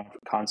broad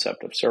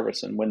concept of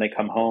service. And when they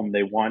come home,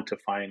 they want to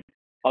find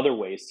other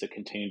ways to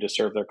continue to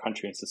serve their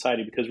country and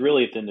society, because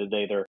really, at the end of the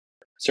day, they're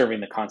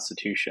serving the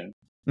Constitution,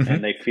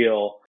 and Hmm. they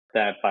feel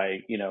that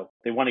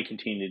they want to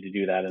continue to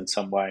do that in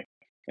some way.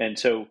 And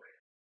so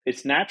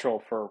it's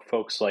natural for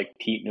folks like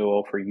Pete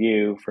Newell, for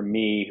you, for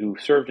me, who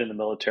served in the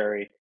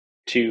military,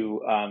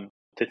 to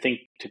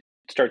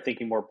start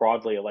thinking more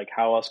broadly, like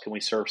how else can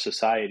we serve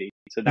society?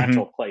 It's a Hmm.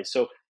 natural place.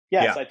 So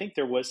yes, Yeah. I think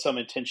there was some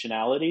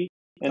intentionality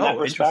in that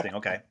Oh, interesting. respect.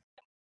 Okay.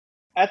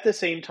 At the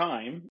same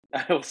time,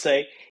 I will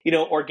say,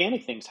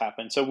 organic things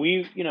happen. So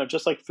we,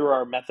 just like through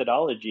our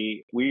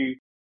methodology, we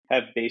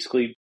have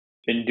basically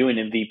been doing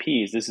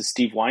MVPs. This is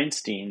Steve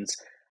Weinstein's,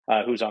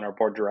 who's on our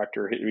board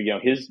director.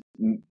 His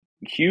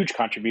huge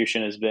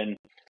contribution has been,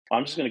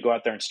 I'm just going to go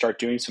out there and start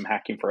doing some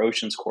hacking for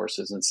oceans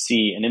courses and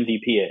see and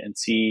MVP it and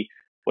see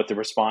what the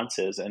response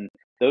is. And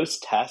those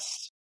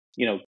tests,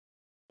 you know,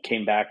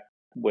 came back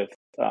with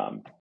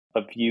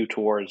a view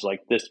towards,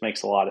 like, this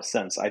makes a lot of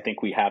sense. I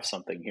think we have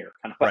something here.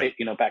 Kind of Right.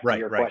 like, back to Right.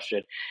 your Right.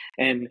 question,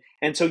 and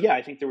so yeah,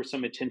 I think there was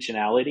some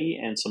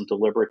intentionality and some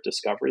deliberate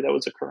discovery that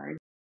was occurring.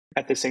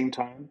 At the same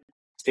time,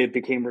 it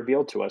became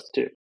revealed to us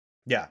too,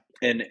 Yeah.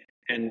 and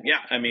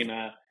yeah, I mean,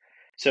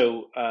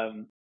 so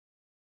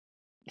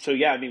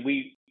yeah, I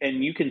mean,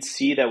 you can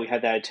see that we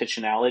had that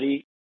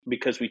intentionality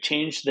because we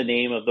changed the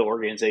name of the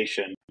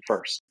organization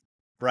first.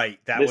 Right.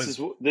 That This was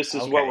is this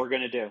is what okay. we're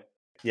going to do.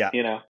 Yeah.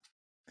 You know,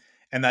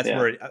 And that's yeah.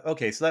 where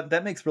okay, so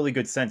that makes really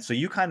good sense. So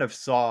you kind of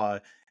saw,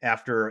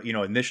 after,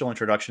 initial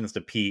introductions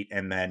to Pete,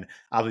 and then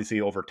obviously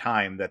over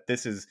time, that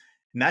this is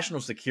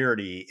national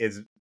security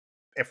is,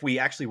 if we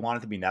actually want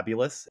it to be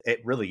nebulous,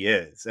 it really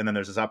is. And then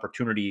there's this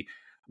opportunity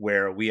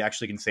where we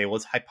actually can say,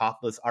 well,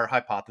 our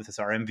hypothesis,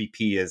 our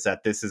MVP is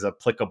that this is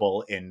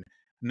applicable in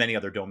many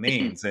other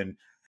domains. And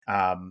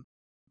um,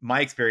 my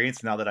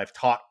experience, now that I've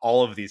taught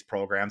all of these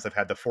programs, I've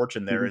had the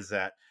fortune there, Mhm. is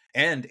that,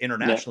 and Yeah.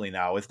 internationally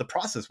now, is the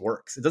process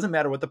works. It doesn't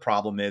matter what the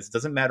problem is. It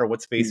doesn't matter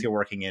what space Mhm. you're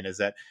working in, is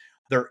that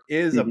there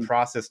is a Mhm.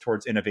 process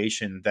towards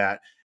innovation that,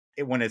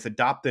 when it's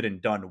adopted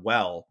and done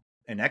well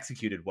and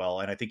executed well,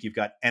 and I think you've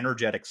got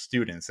energetic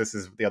students, this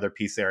is the other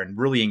piece there, and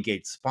really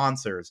engaged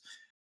sponsors,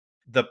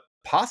 the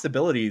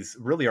possibilities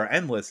really are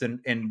endless,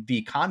 and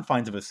the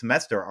confines of a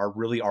semester are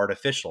really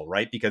artificial,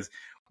 right? Because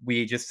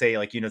we just say,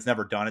 like, it's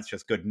never done, it's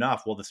just good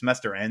enough. Well, the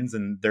semester ends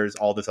and there's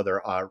all this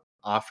other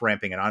off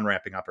ramping and on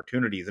ramping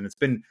opportunities. And it's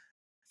been,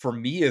 for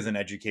me as an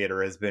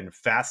educator, has been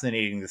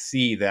fascinating to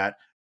see that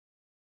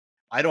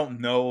I don't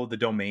know the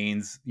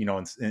domains,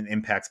 in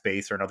impact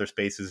space or in other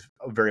spaces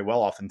very well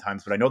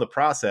oftentimes, but I know the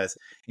process.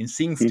 In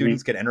seeing Hmm.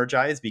 students get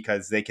energized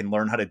because they can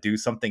learn how to do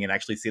something and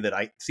actually see that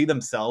I see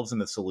themselves in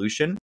the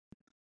solution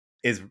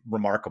is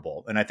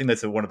remarkable. And I think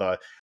that's one of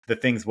the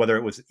things, whether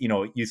it was,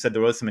 you said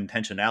there was some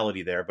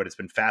intentionality there, but it's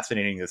been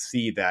fascinating to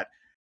see that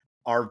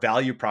our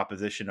value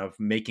proposition of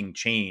making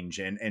change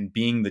and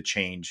being the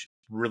change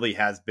really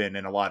has been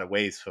in a lot of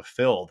ways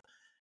fulfilled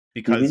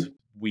because Hmm.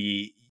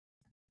 we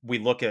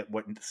look at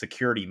what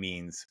security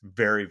means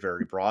very,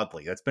 very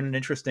broadly. That's been an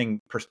interesting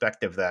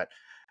perspective that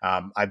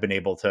I've been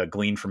able to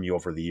glean from you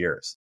over the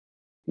years.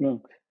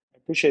 No, I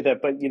appreciate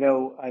that. But,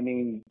 I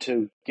mean,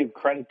 to give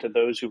credit to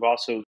those who've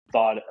also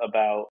thought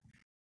about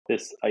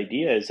this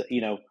idea is,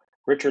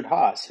 Richard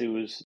Haas, who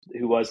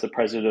was the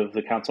president of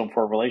the Council on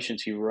Foreign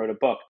Relations, he wrote a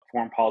book,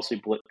 Foreign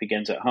Policy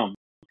Begins at Home.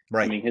 I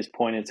Right. mean, his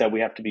point is that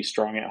we have to be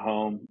strong at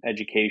home,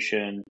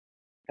 education,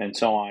 and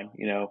so on,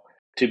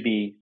 to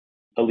be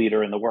a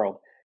leader in the world.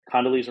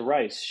 Condoleezza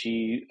Rice,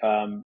 she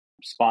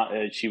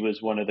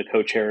was one of the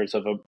co-chairs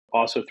of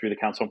also through the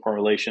Council on Foreign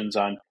Relations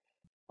on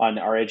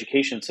our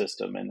education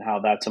system and how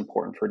that's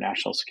important for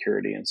national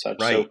security and such.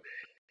 So,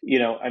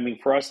 Right. I mean,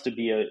 for us to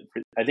be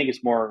I think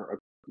it's more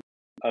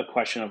a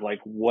question of like,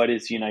 what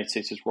is the United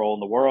States' role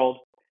in the world,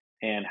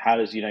 and how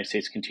does the United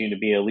States continue to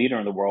be a leader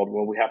in the world?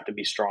 Well, we have to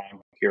be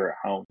strong here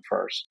at home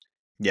first,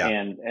 Yeah.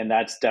 and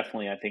that's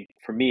definitely, I think,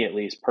 for me at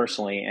least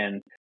personally,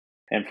 and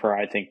for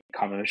I think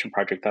Common Mission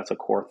Project, that's a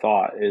core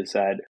thought, is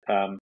that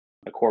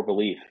a core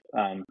belief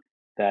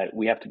that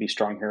we have to be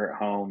strong here at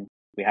home.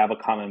 We have a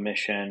common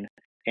mission,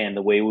 and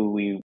the way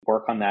we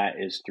work on that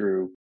is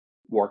through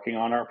working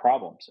on our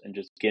problems and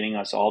just getting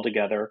us all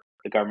together,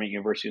 the government,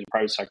 universities, and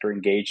private sector,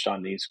 engaged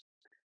on these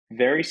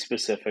very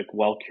specific,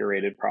 well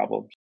curated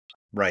problems.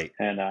 Right.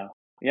 And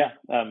yeah,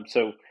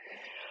 so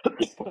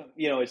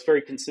it's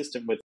very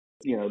consistent with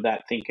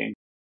that thinking.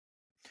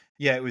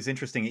 Yeah, it was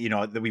interesting,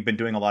 that we've been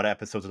doing a lot of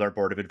episodes with our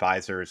board of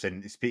advisors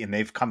and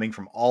they've coming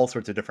from all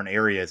sorts of different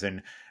areas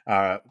and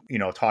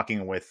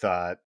talking with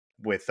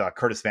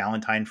Curtis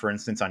Valentine, for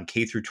instance, on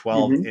K through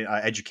 12 Hmm.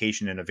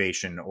 education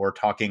innovation, or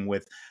talking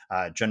with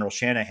General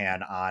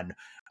Shanahan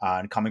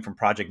on coming from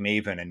Project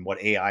Maven and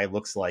what AI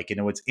looks like.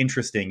 And what's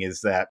interesting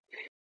is that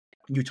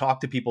you talk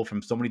to people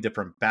from so many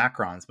different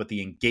backgrounds, but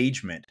the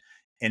engagement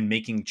and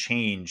making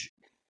change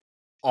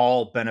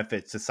all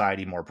benefit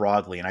society more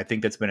broadly. And I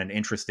think that's been an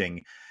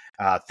interesting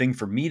thing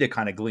for me to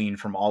kind of glean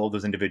from all of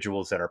those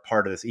individuals that are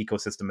part of this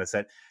ecosystem, is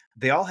that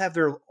they all have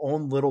their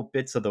own little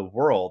bits of the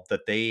world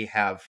that they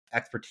have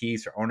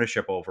expertise or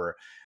ownership over.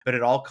 But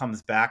it all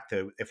comes back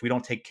to, if we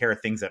don't take care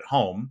of things at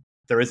home,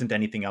 there isn't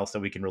anything else that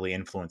we can really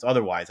influence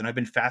otherwise. And I've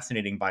been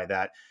fascinated by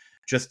that,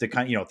 just to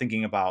kind of,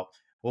 thinking about,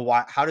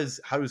 well, how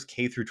does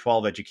K through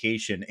 12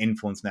 education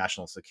influence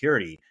national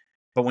security?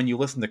 But when you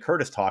listen to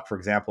Curtis talk, for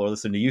example, or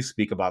listen to you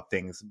speak about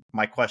things,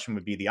 my question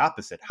would be the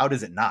opposite. How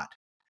does it not?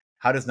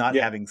 How does not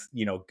Yeah. having,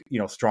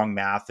 strong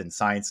math and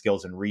science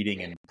skills and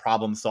reading and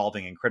problem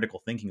solving and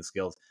critical thinking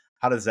skills,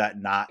 how does that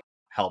not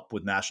help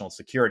with national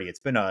security?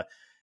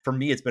 For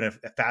me, it's been a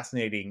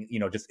fascinating,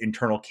 just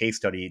internal case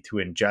study to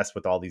ingest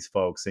with all these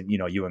folks. And,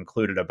 you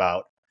included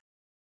about,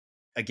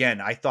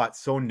 again, I thought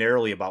so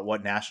narrowly about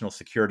what national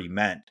security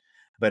meant.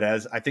 But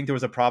as I think there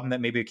was a problem that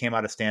maybe came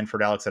out of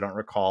Stanford, Alex, I don't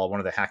recall, one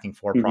of the hacking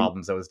four Hmm.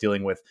 problems I was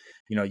dealing with,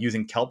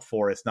 using kelp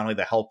forests, not only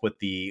to help with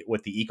the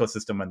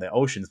ecosystem and the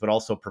oceans, but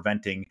also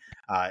preventing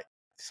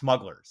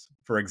smugglers,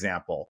 for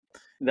example.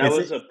 That Is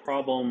was it a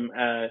problem.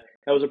 That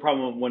was a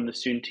problem of one of the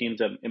student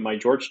teams in my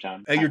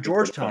Georgetown your hacking for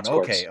Georgetown? defense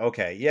Okay, course.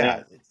 okay, Yeah,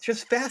 yeah, it's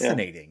just yeah,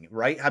 fascinating,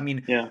 right? I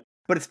mean, yeah.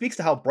 but it speaks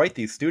to how bright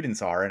these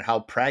students are and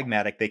how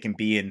pragmatic they can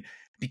be, and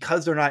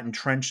because they're not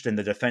entrenched in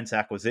the defense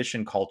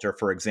acquisition culture,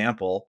 for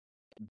example,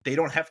 they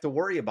don't have to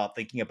worry about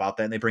thinking about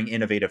that, and they bring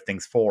innovative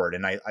things forward.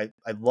 And I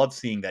love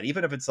seeing that,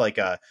 even if it's like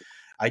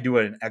I do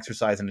an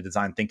exercise in a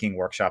design thinking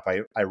workshop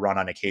I run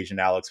on occasion,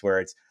 Alex, where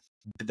it's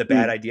the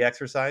bad Mm. idea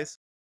exercise.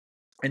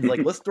 And like,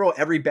 Hmm. let's throw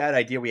every bad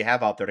idea we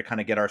have out there to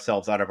kind of get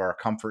ourselves out of our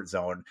comfort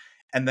zone.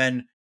 And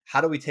then how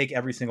do we take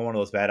every single one of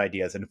those bad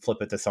ideas and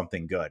flip it to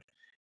something good?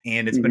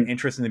 And it's been Hmm.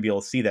 interesting to be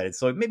able to see that. It's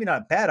so maybe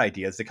not bad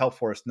ideas. The kelp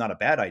forest, not a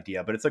bad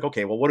idea, but it's like,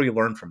 okay, well, what do we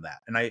learn from that?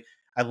 And I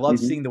love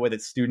Hmm. seeing the way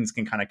that students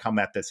can kind of come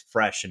at this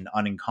fresh and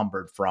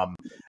unencumbered from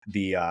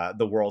the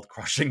world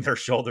crushing their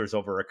shoulders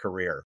over a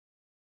career.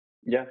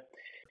 Yeah,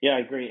 yeah, I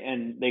agree.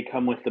 And they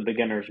come with the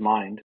beginner's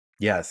mind.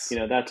 Yes.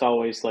 That's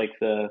always like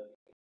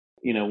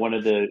one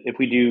of the, if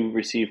we do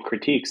receive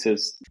critiques,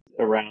 is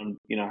around,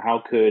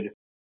 how could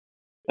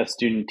a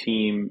student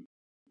team,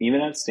 even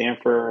at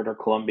Stanford or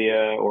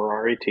Columbia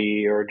or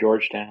RIT or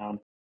Georgetown,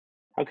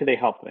 how could they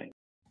help me?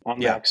 I'm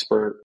the Yeah.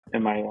 expert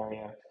in my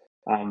area.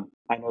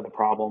 I know the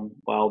problem.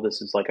 Well,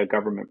 this is like a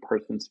government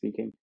person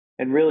speaking.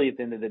 And really, at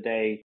the end of the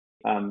day,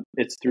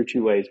 it's through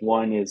two ways.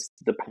 One is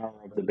the power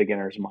of the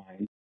beginner's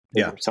mind,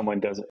 Yeah. where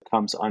someone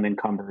comes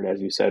unencumbered,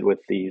 as you said, with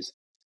these,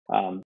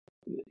 um,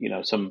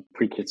 some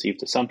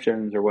preconceived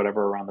assumptions or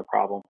whatever around the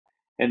problem.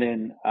 And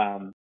then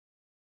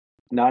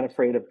not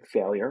afraid of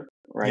failure,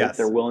 right?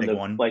 They're Yes, willing big to,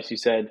 one. like you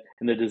said,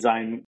 in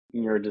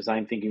your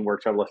design thinking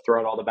workshop, let's throw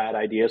out all the bad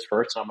ideas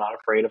first. So I'm not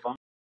afraid of them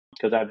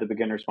because I have the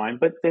beginner's mind.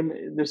 But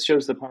then this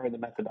shows the power of the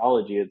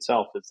methodology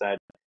itself is that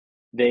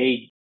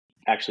they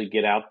actually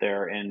get out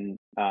there and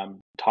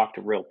talk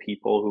to real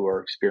people who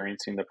are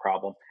experiencing the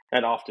problem.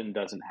 That often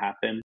doesn't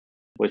happen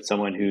with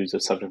someone who's a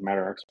subject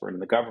matter expert in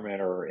the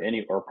government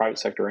or private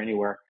sector or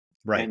anywhere.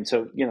 Right. And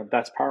so,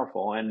 that's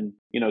powerful. And,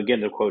 again,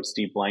 to quote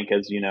Steve Blank,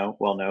 as he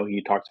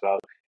talks about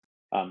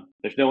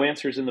there's no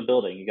answers in the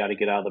building. You got to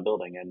get out of the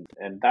building,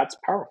 and that's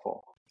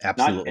powerful. Not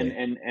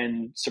Absolutely.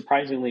 and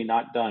surprisingly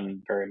not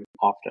done very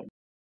often.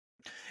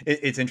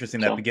 It's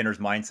interesting that So, beginner's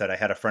mindset. I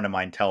had a friend of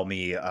mine tell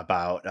me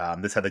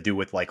about this had to do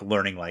with like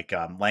learning like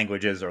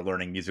languages or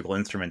learning musical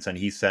instruments, and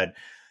he said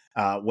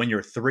when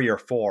you're 3 or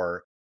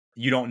 4,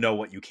 you don't know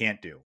what you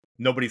can't do.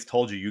 Nobody's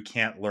told you you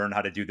can't learn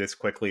how to do this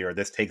quickly or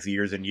this takes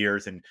years and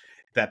years, and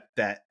that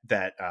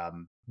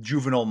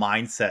juvenile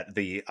mindset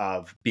the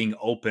of being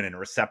open and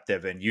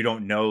receptive, and you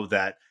don't know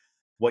that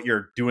what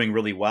you're doing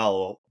really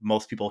well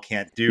most people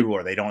can't do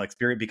or they don't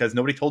experience because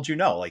nobody told you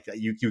no, like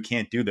you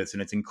can't do this.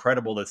 And it's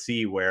incredible to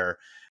see where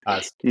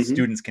mhm.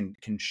 students can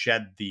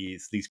shed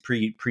these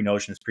pre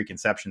notions,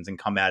 preconceptions, and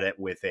come at it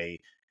with a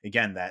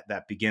again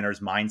that beginner's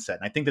mindset.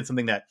 And I think that's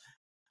something that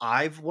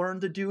I've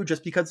learned to do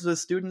just because of the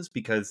students,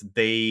 because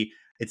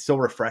it's so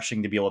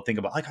refreshing to be able to think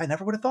about, like, I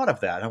never would have thought of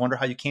that. I wonder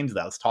how you came to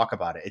that. Let's talk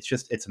about it.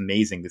 It's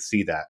amazing to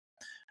see that.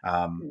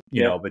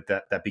 Yeah. But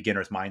that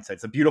beginner's mindset,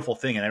 it's a beautiful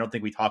thing. And I don't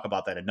think we talk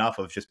about that enough,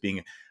 of just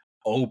being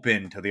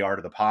open to the art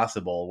of the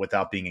possible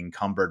without being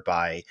encumbered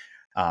by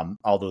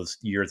all those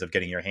years of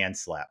getting your hand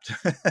slapped,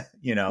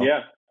 you know?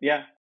 Yeah.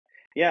 Yeah.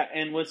 Yeah.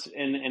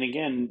 And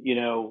again,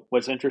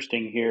 what's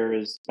interesting here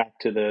is back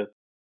to the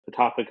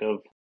topic of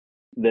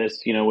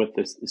this, with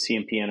this the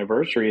CMP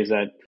anniversary, is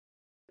that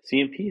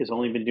CMP has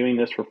only been doing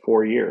this for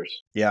 4 years.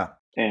 Yeah.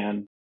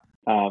 And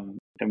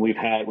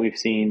we've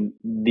seen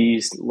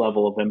these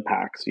level of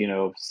impacts,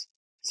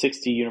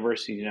 60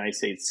 universities in the United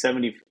States,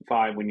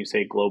 75 when you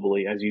say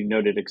globally, as you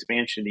noted,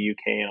 expansion to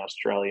UK and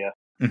Australia,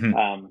 Hmm.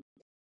 um,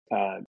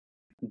 uh,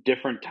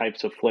 different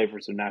types of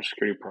flavors of national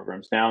security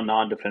programs, now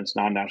non-defense,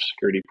 non-national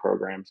security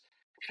programs,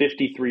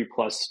 53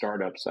 plus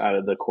startups out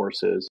of the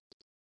courses,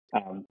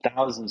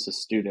 thousands of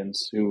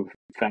students who've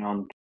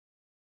found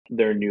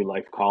their new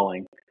life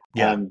calling.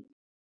 Yeah. Um,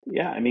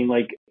 yeah, I mean,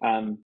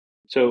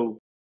 so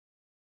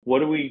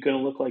what are we going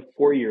to look like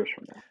 4 years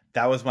from now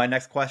That was my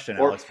next question,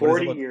 or Alex. What does it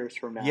 40 look? years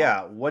from now?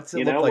 Yeah. What's it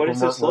look like What when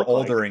does we're, this we're look like?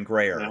 older and You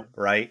grayer, know,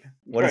 right?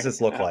 What does right.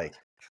 this look Yeah. like?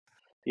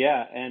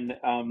 Yeah. And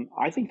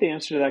I think the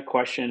answer to that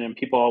question, and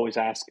people always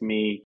ask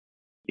me,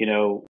 you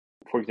know,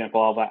 for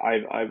example,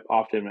 I've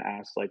often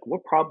asked, like,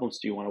 what problems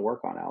do you want to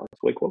work on, Alex?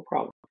 Like, what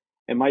problem?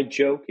 And my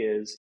joke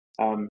is,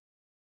 I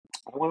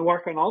want to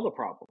work on all the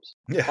problems,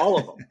 Yeah. all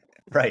of them,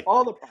 Right.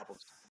 all the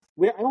problems.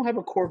 I don't have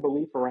a core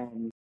belief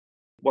around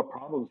what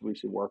problems we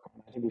should work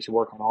on. I think we should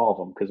work on all of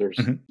them because there's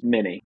Mhm.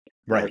 many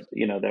that are,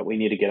 Right. that we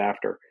need to get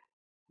after.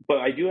 But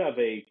I do have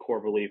a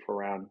core belief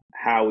around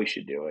how we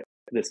should do it.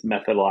 This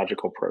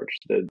methodological approach,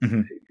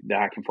 Hmm. the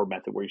Hacking for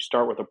method, where you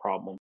start with a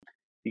problem,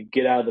 you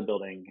get out of the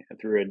building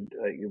through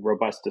a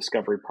robust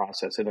discovery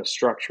process and a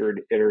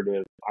structured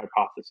iterative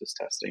hypothesis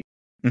testing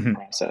Hmm.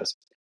 process.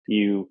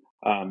 You,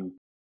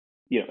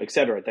 et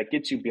cetera. That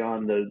gets you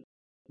beyond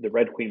the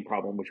Red Queen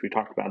problem, which we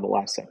talked about in the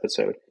last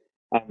episode.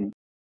 Um,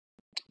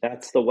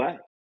 that's the way.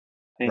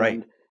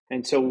 Right.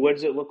 And so, what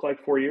does it look like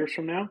 4 years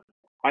from now?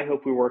 I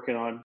hope we're working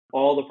on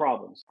all the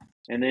problems.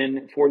 And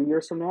then 4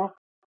 years from now,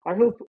 I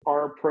hope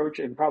our approach,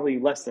 and probably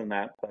less than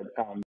that, but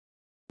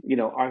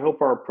I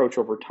hope our approach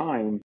over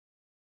time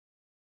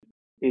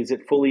is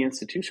it fully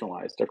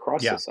institutionalized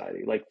across Yeah.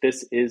 society. Like,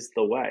 this is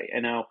the way.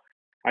 And now,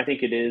 I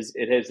think it is.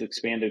 It has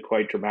expanded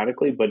quite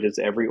dramatically. But does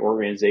every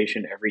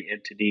organization, every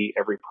entity,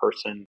 every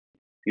person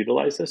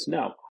utilize this?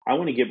 No. I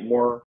want to get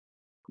more.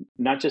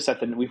 Not just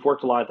we've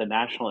worked a lot at the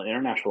national and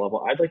international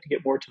level. I'd like to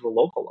get more to the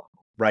local level,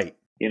 Right.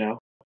 you know,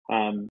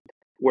 um,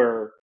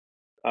 where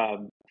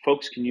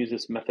folks can use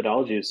this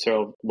methodology to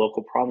solve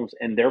local problems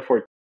and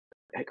therefore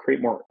create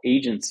more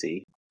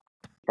agency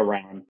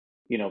around,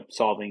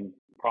 solving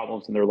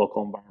problems in their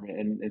local environment.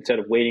 And instead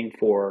of waiting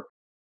for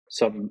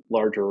some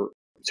larger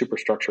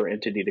superstructure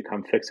entity to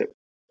come fix it,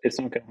 it's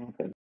not going to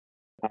happen.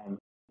 Um,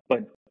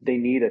 but they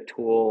need a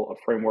tool, a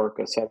framework,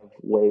 a set of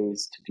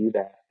ways to do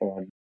that.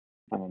 And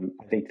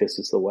I think this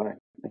is the way.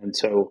 And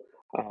so,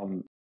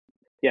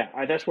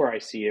 yeah, that's where I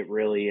see it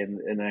really in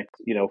the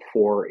next,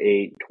 4,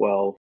 8,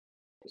 12,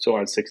 so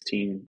on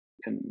 16,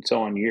 and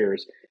so on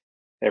years.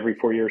 Every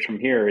 4 years from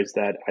here is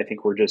that I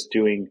think we're just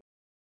doing,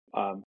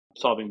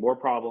 solving more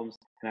problems.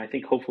 And I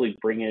think hopefully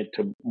bring it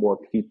to more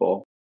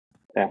people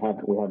that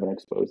we haven't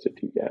exposed it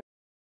to yet.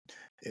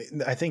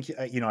 I think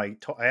I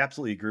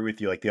absolutely agree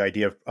with you. Like the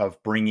idea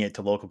of bringing it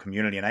to local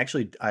community, and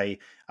actually, I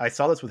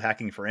saw this with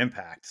Hacking for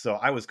Impact. So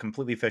I was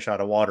completely fish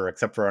out of water,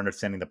 except for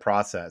understanding the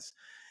process.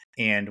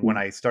 And when Mm.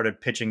 I started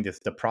pitching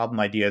the problem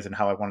ideas and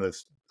how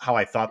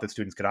I thought the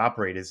students could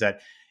operate, is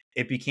that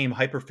it became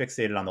hyper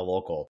fixated on the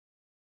local.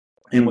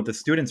 And what the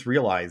students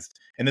realized,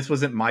 and this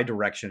wasn't my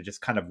direction, it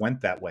just kind of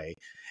went that way.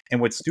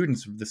 And what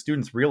the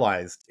students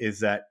realized is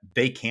that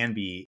they can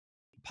be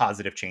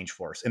positive change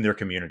force in their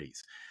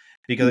communities.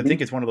 Because I Mm-hmm.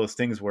 think it's one of those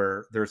things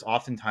where there's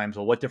oftentimes,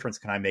 well, what difference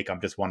can I make?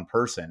 I'm just one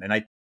person.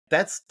 And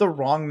that's the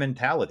wrong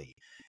mentality.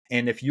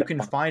 And if you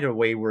can find a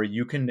way where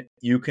you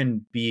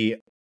can be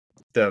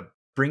the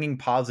bringing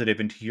positive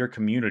into your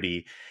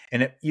community,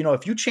 and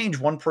if you change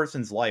one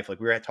person's life, like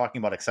we were talking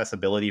about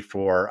accessibility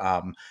for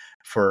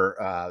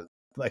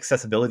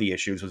accessibility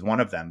issues was one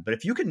of them, but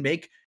if you can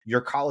make your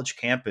college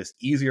campus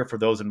easier for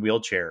those in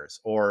wheelchairs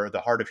or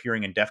the hard of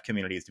hearing and deaf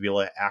communities to be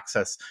able to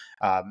access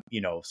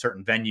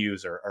certain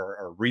venues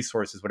or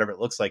resources, whatever it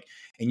looks like,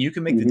 and you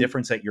can make the Mm-hmm.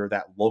 difference at your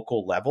that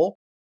local level,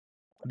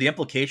 the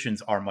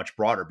implications are much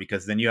broader,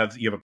 because then you have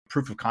a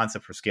proof of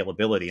concept for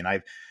scalability.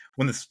 And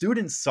when the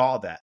students saw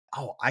that,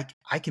 oh,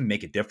 I can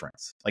make a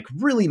difference, like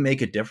really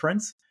make a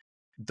difference,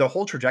 the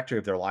whole trajectory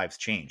of their lives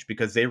changed,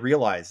 because they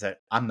realize that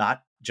I'm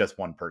not just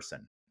one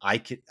person. I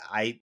can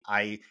I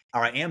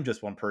am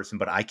just one person,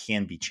 but I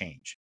can be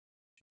changed.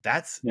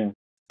 That's Yeah.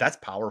 that's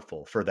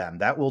powerful for them.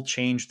 That will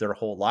change their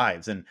whole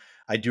lives. And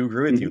I do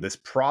agree with you. Mm-hmm. This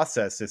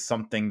process is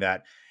something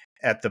that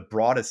at the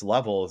broadest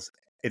levels,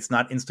 it's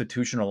not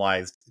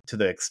institutionalized to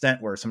the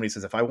extent where somebody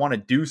says, if I want to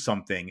do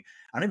something,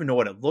 I don't even know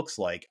what it looks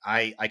like.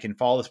 I can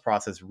follow this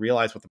process,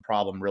 realize what the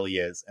problem really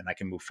is, and I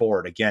can move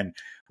forward again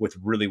with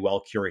really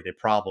well curated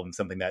problems,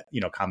 something that,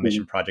 Common Mm-hmm.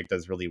 Mission Project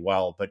does really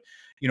well. But,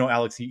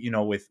 Alex,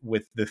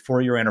 with the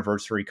 4-year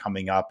anniversary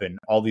coming up and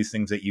all these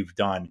things that you've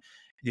done,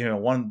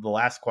 the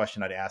last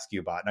question I'd ask you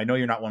about, and I know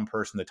you're not one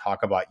person to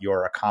talk about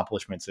your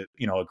accomplishments, a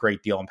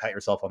great deal and pat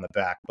yourself on the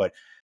back, but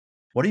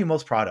what are you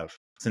most proud of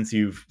since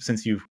you've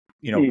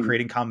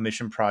creating Common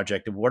Mission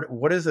Project?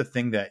 What is the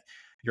thing that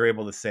you're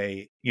able to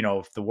say,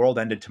 if the world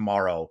ended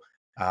tomorrow,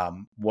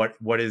 what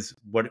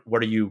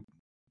are you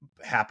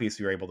happiest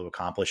you're able to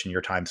accomplish in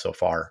your time so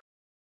far?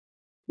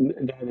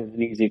 That is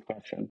an easy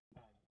question.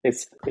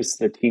 It's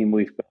the team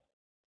we've built,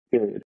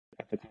 period,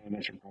 at the Common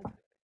Mission Project,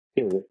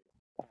 period.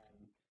 Um,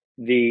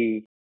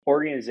 the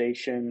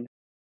organization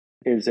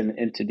is an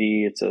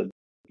entity. It's a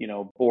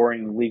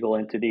boring legal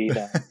entity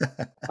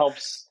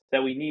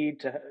that we need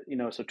to,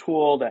 it's a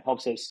tool that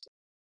helps us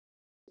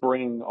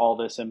bring all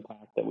this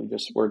impact that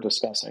we're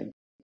discussing.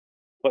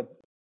 But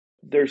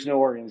there's no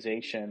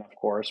organization, of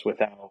course,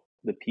 without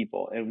the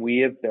people. And we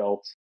have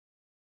built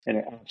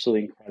an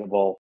absolutely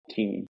incredible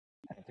team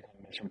at the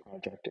Common Mission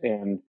Project.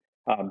 And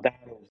that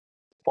is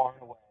far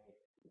and away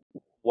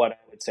what I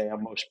would say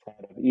I'm most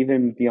proud of,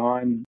 even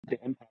beyond the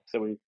impacts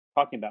that we're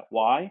talking about.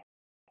 Why?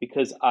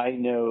 Because I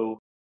know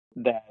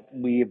that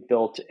we have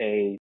built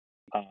a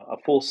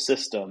full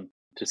system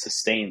to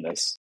sustain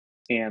this,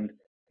 and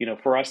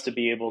for us to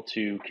be able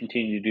to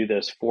continue to do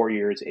this 4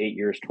 years, 8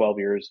 years, 12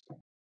 years,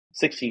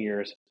 16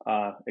 years,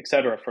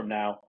 etc. from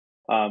now,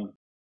 um,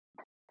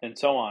 and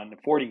so on,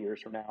 40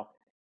 years from now,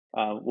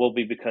 will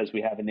be because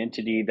we have an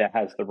entity that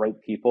has the right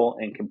people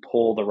and can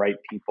pull the right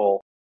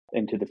people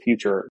into the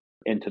future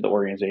into the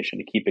organization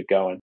to keep it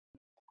going.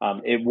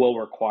 It will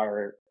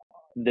require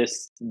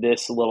this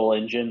little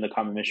engine, the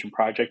Common Mission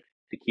Project,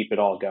 to keep it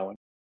all going.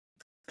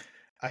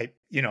 I,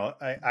 you know,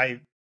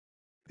 I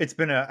it's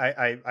been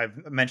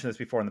I've mentioned this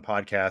before in the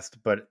podcast,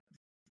 but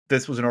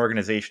this was an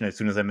organization, as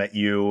soon as I met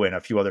you and a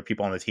few other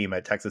people on the team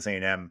at Texas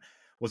A&M,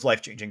 was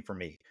life changing for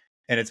me.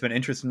 And it's been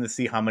interesting to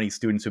see how many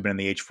students who've been in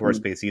the H4 Mm,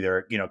 space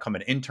either, come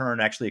an intern.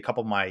 Actually, a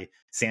couple of my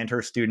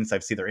Sandhurst students,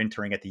 I've seen they're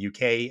interning at the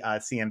UK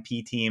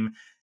CMP team.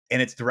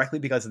 And it's directly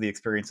because of the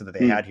experience that they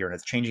mm, had here. And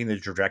it's changing the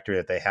trajectory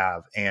that they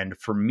have. And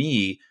for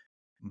me,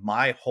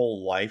 my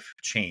whole life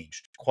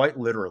changed quite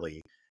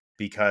literally,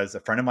 because a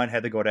friend of mine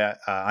had to go to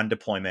on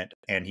deployment,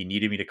 and he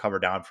needed me to cover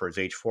down for his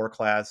H4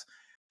 class,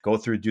 go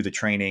through, do the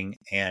training,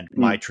 and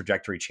my mm,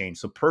 trajectory changed.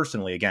 So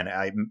personally, again,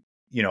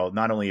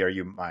 not only are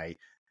you my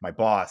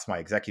boss, my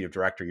executive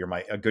director, you're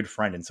a good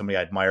friend and somebody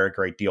I admire a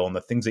great deal, and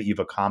the things that you've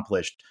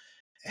accomplished,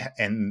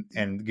 and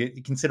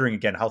considering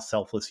again how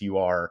selfless you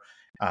are.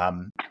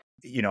 um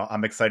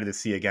I'm excited to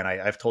see again.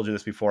 I've told you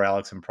this before,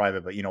 Alex, in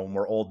private, but when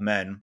we're old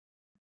men,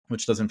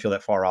 which doesn't feel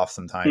that far off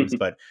sometimes,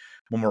 but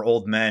when we're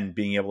old men,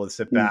 being able to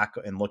sit mm, back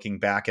and looking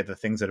back at the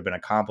things that have been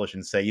accomplished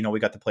and say, we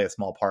got to play a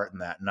small part in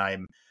that. And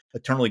I'm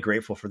eternally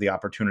grateful for the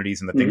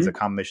opportunities and the things that mm,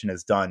 Common Mission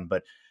has done.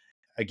 But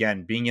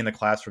again, being in the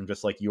classroom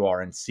just like you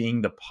are and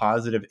seeing the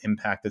positive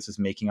impact this is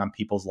making on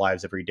people's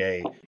lives every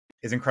day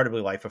is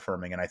incredibly life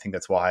affirming. And I think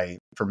that's why,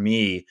 for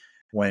me,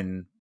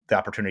 when the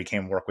opportunity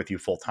came to work with you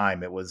full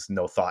time, it was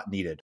no thought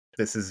needed.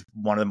 This is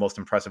one of the most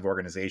impressive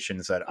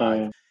organizations that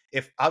yeah.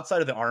 if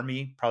outside of the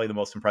Army, probably the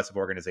most impressive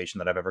organization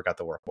that I've ever got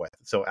to work with.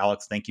 So,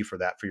 Alex, thank you for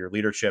that, for your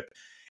leadership.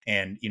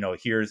 And,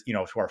 here's, to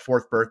our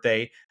 4th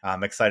birthday.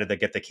 I'm excited to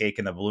get the cake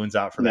and the balloons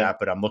out for Yeah. that,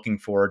 but I'm looking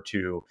forward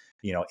to,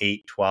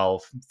 8,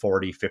 12,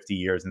 40, 50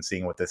 years and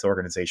seeing what this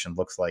organization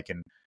looks like.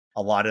 And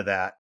a lot of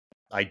that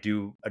I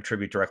do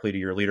attribute directly to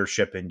your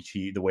leadership and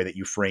to the way that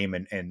you frame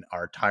and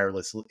are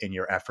tireless in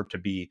your effort to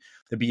be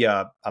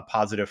a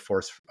positive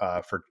force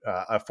for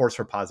a force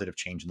for positive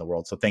change in the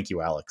world. So thank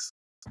you, Alex.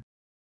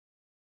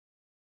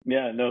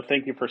 Yeah, no,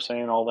 thank you for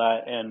saying all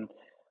that, and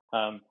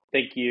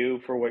thank you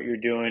for what you're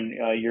doing.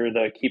 You're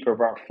the keeper of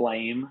our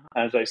flame,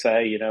 as I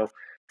say. The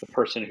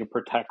person who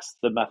protects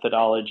the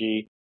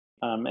methodology,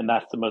 and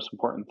that's the most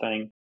important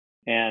thing.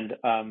 And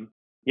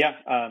yeah,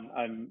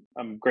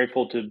 I'm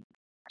grateful to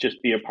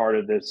just be a part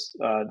of this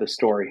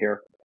story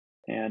here,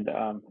 and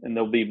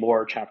there'll be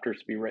more chapters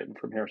to be written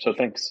from here. So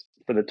thanks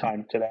for the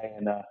time today,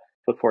 and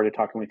look forward to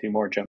talking with you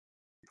more, Jim.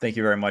 Thank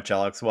you very much,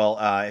 Alex. Well,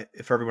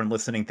 for everyone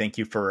listening, thank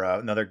you for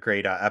another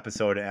great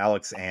episode,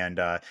 Alex. And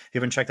if you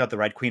haven't checked out the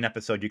Red Queen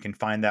episode, you can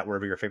find that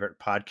wherever your favorite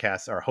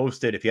podcasts are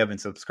hosted. If you haven't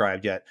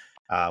subscribed yet,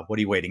 what are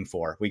you waiting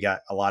for? We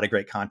got a lot of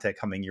great content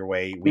coming your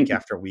way week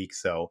after week.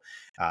 So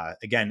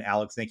again,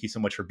 Alex, thank you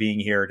so much for being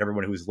here. And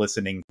everyone who's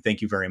listening,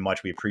 thank you very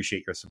much. We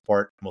appreciate your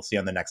support. We'll see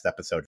you on the next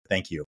episode.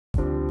 Thank you.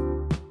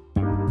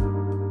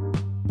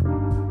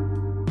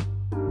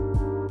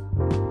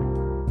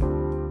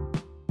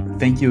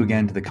 Thank you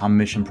again to the Common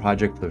Mission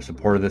Project for their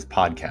support of this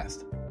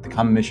podcast. The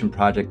Common Mission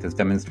Project has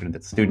demonstrated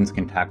that students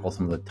can tackle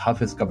some of the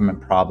toughest government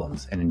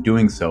problems, and in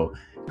doing so,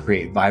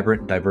 create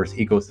vibrant, diverse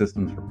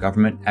ecosystems for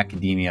government,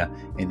 academia,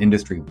 and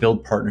industry,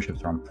 build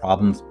partnerships around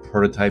problems,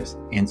 prototypes,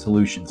 and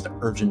solutions to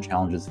urgent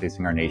challenges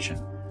facing our nation.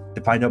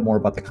 To find out more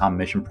about the Common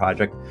Mission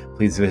Project,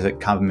 please visit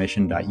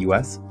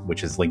commonmission.us,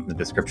 which is linked in the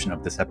description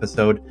of this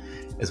episode,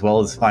 as well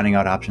as finding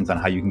out options on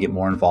how you can get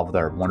more involved with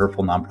our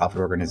wonderful nonprofit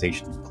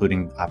organization,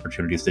 including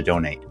opportunities to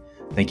donate.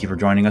 Thank you for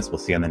joining us. We'll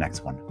see you on the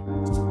next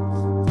one.